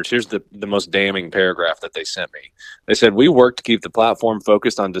banters, here's the most damning paragraph that they sent me. They said, "We work to keep the platform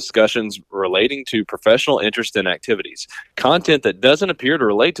focused on discussions relating to professional interest and activities. Content that doesn't appear to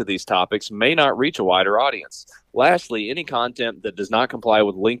relate to these topics may not reach a wider audience. Lastly, any content that does not comply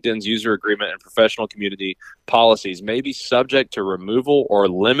with LinkedIn's user agreement and professional community policies may be subject to removal or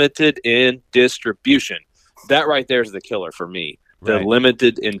limited in distribution." That right there is the killer for me. The Right.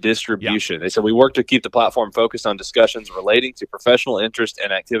 limited in distribution. Yeah. They said, "We work to keep the platform focused on discussions relating to professional interest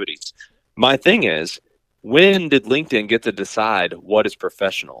and activities." My thing is, when did LinkedIn get to decide what is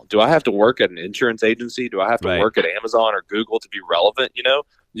professional? Do I have to work at an insurance agency? Do I have to Right. work at Amazon or Google to be relevant?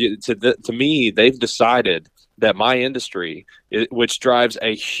 To me, they've decided that my industry, which drives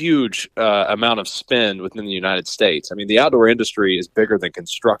a huge amount of spend within the United States. I mean, the outdoor industry is bigger than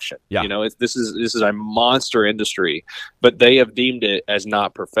construction. Yeah. This is a monster industry, but they have deemed it as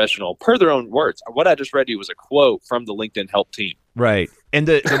not professional per their own words. What I just read to you was a quote from the LinkedIn help team. Right. And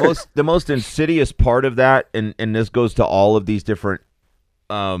the most insidious part of that, and this goes to all of these different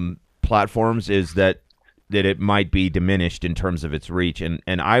platforms, is that it might be diminished in terms of its reach. And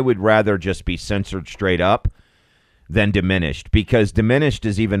I would rather just be censored straight up than diminished, because diminished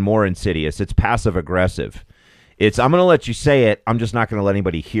is even more insidious. It's passive aggressive. It's, I'm going to let you say it, I'm just not going to let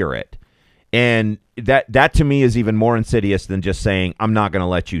anybody hear it. And that to me is even more insidious than just saying, I'm not going to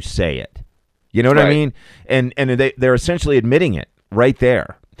let you say it. You know what I mean? And they're essentially admitting it right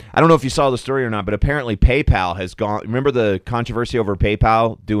there. I don't know if you saw the story or not, but apparently PayPal has gone. Remember the controversy over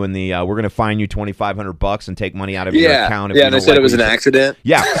PayPal doing the we're going to fine you $2,500 and take money out of your account. And they said it was an accident.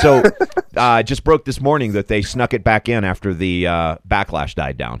 Yeah. So just broke this morning that they snuck it back in after the backlash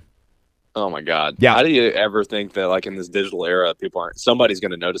died down. Oh my God. Yeah. How do you ever think that, like, in this digital era, somebody's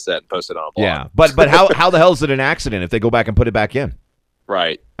going to notice that and post it on a blog? Yeah. But how the hell is it an accident if they go back and put it back in?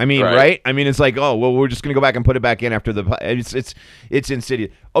 Right. I mean, right? I mean, it's like, oh, well, we're just going to go back and put it back in after the. It's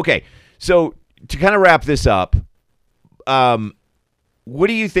insidious. Okay, so to kind of wrap this up, what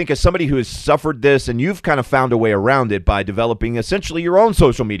do you think, as somebody who has suffered this, and you've kind of found a way around it by developing essentially your own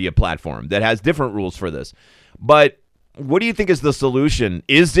social media platform that has different rules for this? But what do you think is the solution?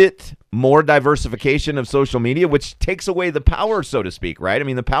 Is it more diversification of social media, which takes away the power, so to speak, right? I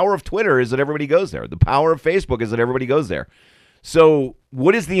mean, the power of Twitter is that everybody goes there. The power of Facebook is that everybody goes there. So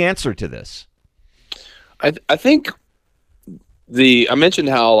what is the answer to this? I think I mentioned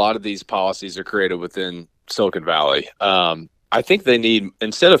how a lot of these policies are created within Silicon Valley. I think they need,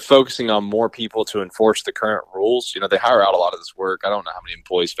 instead of focusing on more people to enforce the current rules, they hire out a lot of this work. I don't know how many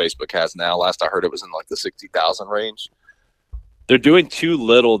employees Facebook has now. Last I heard, it was in like the 60,000 range. They're doing too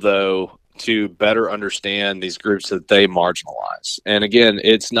little, though, to better understand these groups that they marginalize. And again,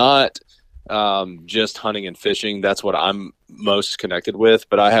 it's not just hunting and fishing. That's what I'm most connected with.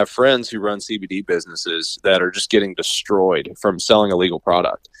 But I have friends who run CBD businesses that are just getting destroyed from selling a legal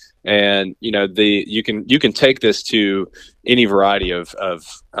product. And you can take this to any variety of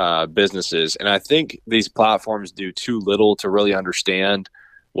businesses. And I think these platforms do too little to really understand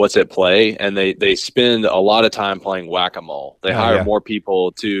what's at play, and they spend a lot of time playing whack-a-mole. They hire more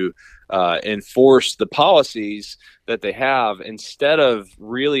people to enforce the policies that they have, instead of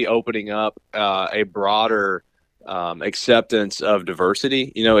really opening up a broader acceptance of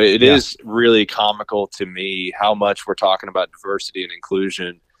diversity. It is really comical to me how much we're talking about diversity and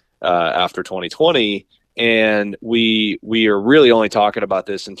inclusion after 2020. And we are really only talking about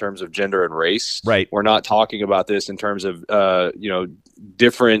this in terms of gender and race. Right. We're not talking about this in terms of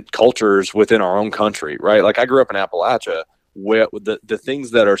different cultures within our own country, right? Like, I grew up in Appalachia, where the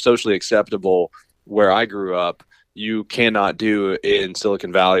things that are socially acceptable where I grew up, you cannot do in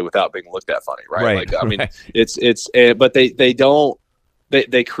Silicon Valley without being looked at funny, right? Like, I mean, but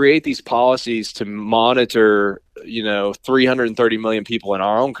they create these policies to monitor, 330 million people in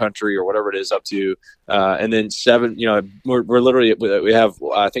our own country, or whatever it is, up to, and then we're literally, we have,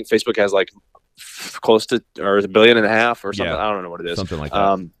 I think Facebook has like close to, or $1.5 billion or something. I don't know what it is. Something like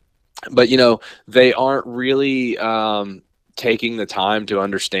that. But they aren't really taking the time to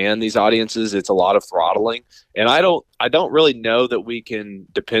understand these audiences. It's a lot of throttling, and I don't really know that we can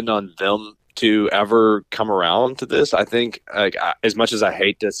depend on them to ever come around to this. I think, like, as much as I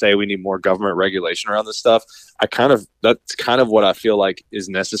hate to say we need more government regulation around this stuff, that's kind of what I feel like is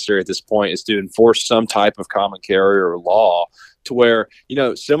necessary at this point, is to enforce some type of common carrier law, to where,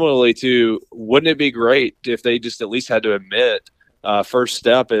 similarly to, wouldn't it be great if they just at least had to admit, first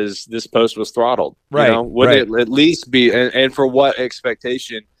step is this post was throttled, right? Wouldn't it at least be, and for what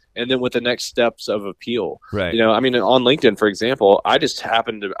expectation and then with the next steps of appeal. Right. You know, I mean, on LinkedIn, for example, I just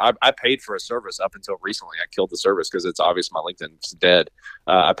happened to, I paid for a service up until recently. I killed the service because it's obvious my LinkedIn's dead.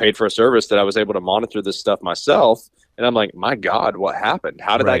 I paid for a service that I was able to monitor this stuff myself. And I'm like, my God, what happened?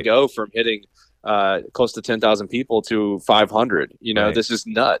 How did I go from hitting close to 10,000 people to 500? You know, this is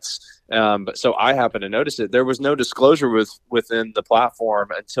nuts. But so I happened to notice it. There was no disclosure within the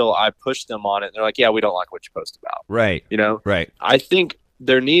platform until I pushed them on it. And they're like, yeah, we don't like what you post about. Right. You know, I think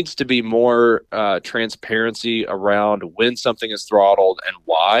there needs to be more transparency around when something is throttled and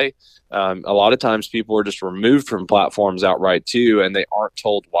why. A lot of times people are just removed from platforms outright too, and they aren't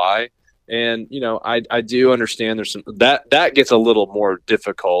told why. And, you know, I do understand there's some that gets a little more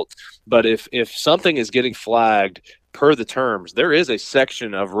difficult. But if something is getting flagged per the terms, there is a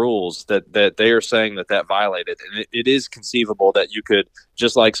section of rules that they are saying that violated. And it is conceivable that you could,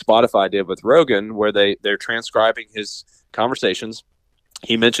 just like Spotify did with Rogan, where they're transcribing his conversations.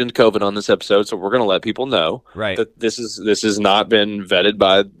 He mentioned COVID on this episode, so we're going to let people know that this has not been vetted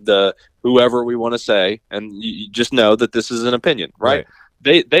by the whoever we want to say, and you just know that this is an opinion, right?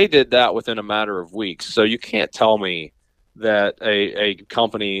 They did that within a matter of weeks, so you can't tell me that a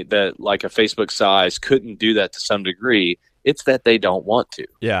company that like a Facebook size couldn't do that to some degree. It's that they don't want to.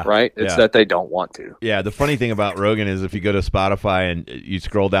 Yeah. Right? It's that they don't want to. Yeah. The funny thing about Rogan is if you go to Spotify and you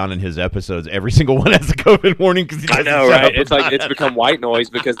scroll down in his episodes, every single one has a COVID warning. I know, right? It's like it's become white noise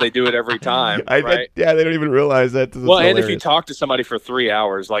because they do it every time. Right? Yeah, they don't even realize that. Well, and if you talk to somebody for 3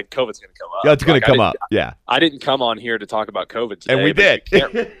 hours, like COVID's going to come up. Yeah, it's going to come up. Yeah. I didn't come on here to talk about COVID today. And we did.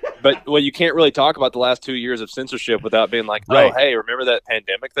 But you can't really talk about the last 2 years of censorship without being like, oh, hey, remember that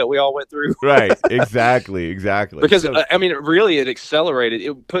pandemic that we all went through? Right. Exactly. Because, I mean, really, it accelerated.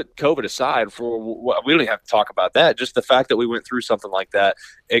 It put COVID aside for we don't even have to talk about that. Just the fact that we went through something like that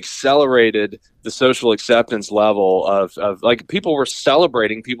accelerated the social acceptance level of like people were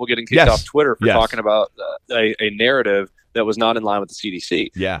celebrating people getting kicked off Twitter for talking about a narrative that was not in line with the CDC.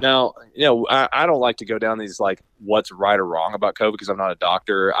 Yeah. Now, you know, I don't like to go down these like what's right or wrong about COVID because I'm not a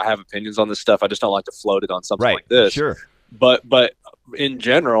doctor. I have opinions on this stuff. I just don't like to float it on something like this. Sure. But in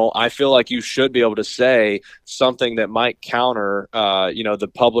general, I feel like you should be able to say something that might counter, you know, the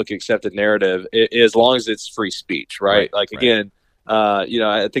public accepted narrative, as long as it's free speech, right? Again, you know,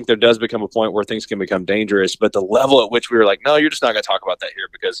 I think there does become a point where things can become dangerous, but the level at which we were like, no, you're just not going to talk about that here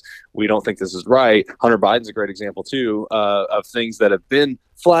because we don't think this is right. Hunter Biden's a great example too, of things that have been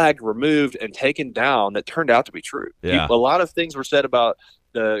flagged, removed, and taken down that turned out to be true. Yeah. A lot of things were said about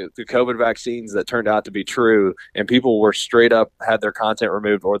the COVID vaccines that turned out to be true, and people were straight up had their content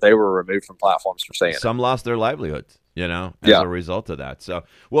removed or they were removed from platforms for saying some lost their livelihoods, you know, as a result of that. So,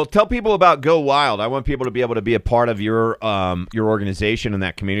 well, tell people about Go Wild. I want people to be able to be a part of your organization and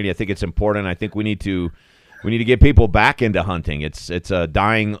that community. I think it's important. I think we need to get people back into hunting. It's a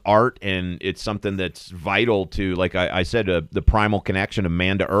dying art, and it's something that's vital to, like I said, the primal connection of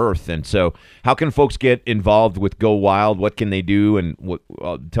man to earth. And so how can folks get involved with Go Wild? What can they do? And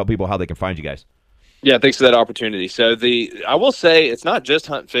tell people how they can find you guys. Yeah, thanks for that opportunity. So I will say it's not just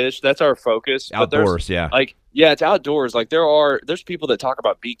hunt fish. That's our focus. Outdoors, it's outdoors. Like there's people that talk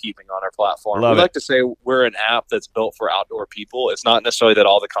about beekeeping on our platform. We like to say we're an app that's built for outdoor people. It's not necessarily that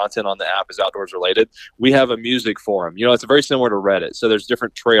all the content on the app is outdoors related. We have a music forum. You know, it's very similar to Reddit. So there's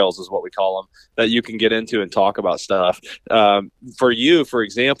different trails is what we call them that you can get into and talk about stuff. For you, for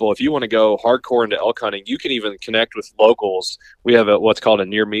example, if you want to go hardcore into elk hunting, you can even connect with locals. We have what's called a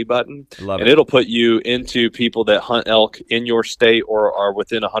near me button. It'll put you into people that hunt elk in your state or are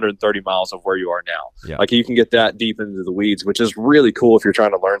within 130 miles of where you are now. Yeah. Like you can get that deep into the weeds, which is really cool if you're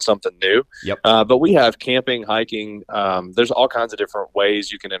trying to learn something new. Yep. But we have camping, hiking. There's all kinds of different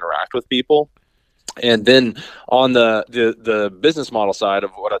ways you can interact with people. And then on the business model side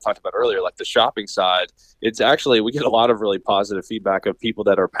of what I talked about earlier, like the shopping side, it's actually, we get a lot of really positive feedback of people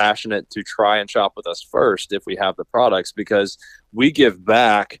that are passionate to try and shop with us first if we have the products, because we give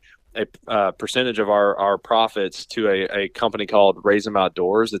back a percentage of our profits to a company called Raise 'Em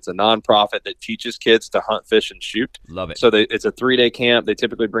Outdoors. It's a nonprofit that teaches kids to hunt, fish, and shoot. Love it. So it's a 3-day camp. They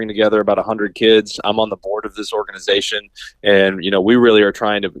typically bring together about 100 kids. I'm on the board of this organization, and you know, we really are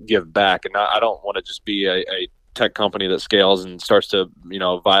trying to give back. And I don't want to just be a tech company that scales and starts to, you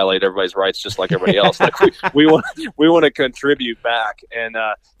know, violate everybody's rights just like everybody else. Like we want to contribute back. And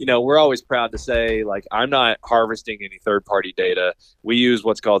you know, we're always proud to say, like, I'm not harvesting any third-party data. We use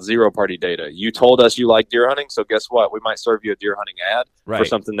what's called zero-party data. You told us you like deer hunting, so guess what? We might serve you a deer hunting ad for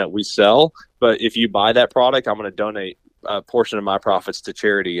something that we sell. But if you buy that product, I'm going to donate a portion of my profits to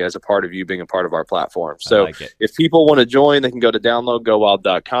charity as a part of you being a part of our platform. So if people want to join, they can go to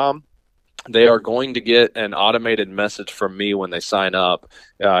downloadgowild.com. they are going to get an automated message from me when they sign up.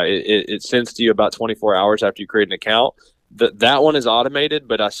 It sends to you about 24 hours after you create an account. That one is automated,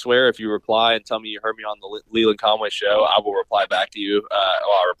 but I swear if you reply and tell me you heard me on the Leland Conway show, I will reply back to you.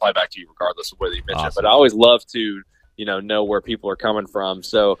 I'll reply back to you regardless of whether you mention it. But I always love to know where people are coming from.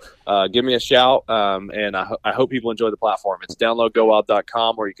 So give me a shout, and I hope people enjoy the platform. It's download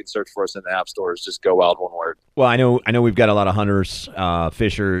gowild.com, or you can search for us in the app stores. Just Go Wild, one word. Well, I know we've got a lot of hunters,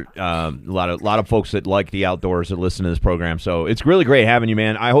 fisher, a lot of folks that like the outdoors that listen to this program. So it's really great having you,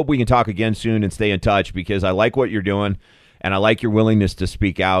 man. I hope we can talk again soon and stay in touch, because I like what you're doing, and I like your willingness to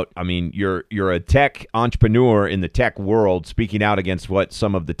speak out. I mean, you're a tech entrepreneur in the tech world, speaking out against what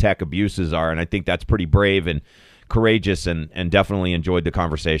some of the tech abuses are, and I think that's pretty brave and courageous, and definitely enjoyed the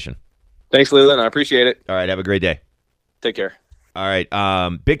conversation. Thanks, Leland. I appreciate it. All right, have a great day. Take care. All right,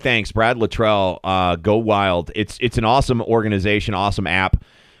 big thanks, Brad Luttrell. Go Wild. It's an awesome organization, awesome app.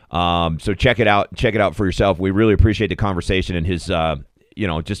 So check it out. Check it out for yourself. We really appreciate the conversation and his,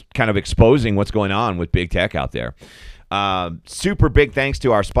 just kind of exposing what's going on with big tech out there. Super big thanks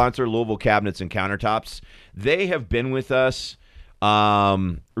to our sponsor, Louisville Cabinets and Countertops. They have been with us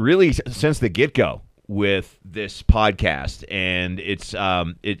really since the get-go with this podcast, and it's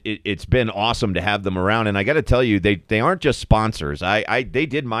been awesome to have them around. And I got to tell you, they aren't just sponsors. They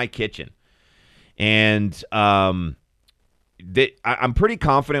did my kitchen, and I'm pretty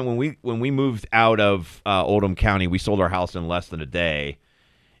confident when we moved out of Oldham County, we sold our house in less than a day,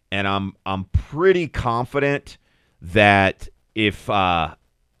 and I'm pretty confident that if I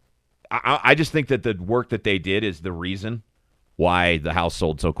just think that the work that they did is the reason why the house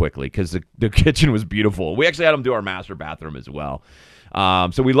sold so quickly, because the kitchen was beautiful. We actually had them do our master bathroom as well.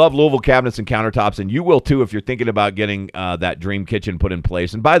 So we love Louisville Cabinets and Countertops, and you will too if you're thinking about getting that dream kitchen put in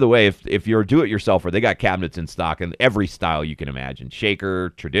place. And by the way, if you're a do-it-yourselfer, they got cabinets in stock in every style you can imagine.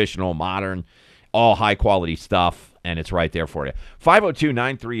 Shaker, traditional, modern, all high-quality stuff. And it's right there for you.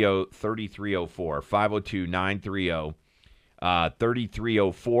 502-930-3304.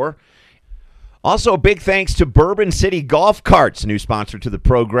 502-930-3304. Also, big thanks to Bourbon City Golf Carts, new sponsor to the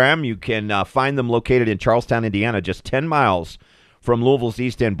program. You can find them located in Charlestown, Indiana, just 10 miles from Louisville's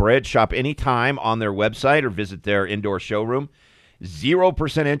East End Bridge. Shop anytime on their website or visit their indoor showroom.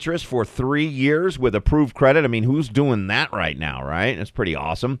 0% interest for 3 years with approved credit. I mean, who's doing that right now, right? That's pretty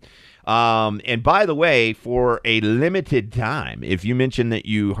awesome. And by the way, for a limited time, if you mention that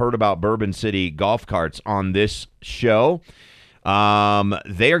you heard about Bourbon City Golf Carts on this show, they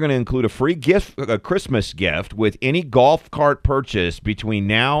are going to include a free gift, a Christmas gift, with any golf cart purchase between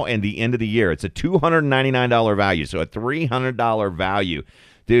now and the end of the year. It's a $299 value, so a $300 value.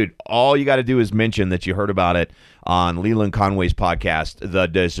 Dude, all you got to do is mention that you heard about it on Leland Conway's podcast, The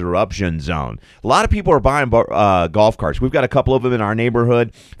Disruption Zone. A lot of people are buying golf carts. We've got a couple of them in our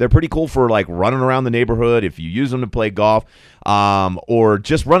neighborhood. They're pretty cool for like running around the neighborhood if you use them to play golf, or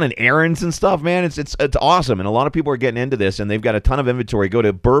just running errands and stuff, man. It's awesome, and a lot of people are getting into this, and they've got a ton of inventory. Go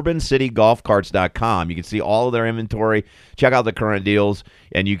to bourboncitygolfcarts.com. You can see all of their inventory, check out the current deals,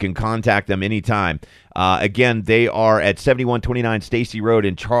 and you can contact them anytime. Again, they are at 7129 Stacy Road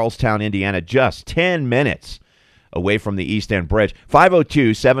in Charlestown, Indiana, just 10 minutes away from the East End Bridge.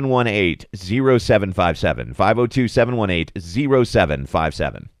 502-718-0757.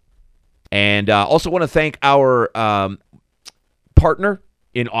 502-718-0757. And also want to thank our partner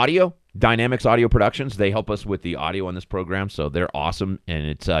in audio, Dynamics Audio Productions. They help us with the audio on this program, so they're awesome. And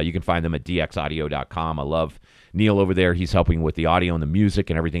it's you can find them at dxaudio.com. I love Neil over there. He's helping with the audio and the music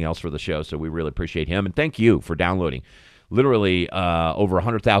and everything else for the show, so we really appreciate him. And thank you for downloading. Literally over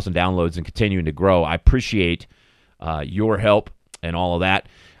 100,000 downloads and continuing to grow. I appreciate your help and all of that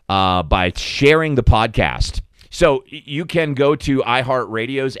by sharing the podcast. So you can go to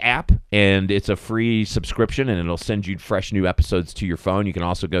iHeartRadio's app, and it's a free subscription, and it'll send you fresh new episodes to your phone. You can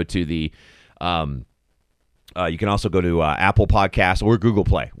also go to the Apple Podcasts or Google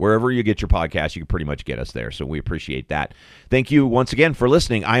Play. Wherever you get your podcast, you can pretty much get us there. So we appreciate that. Thank you once again for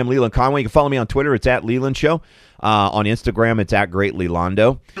listening. I am Leland Conway. You can follow me on Twitter. It's at Leland Show. On Instagram, it's at Great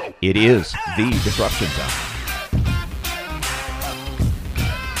Lelando. It is the Disruption Zone.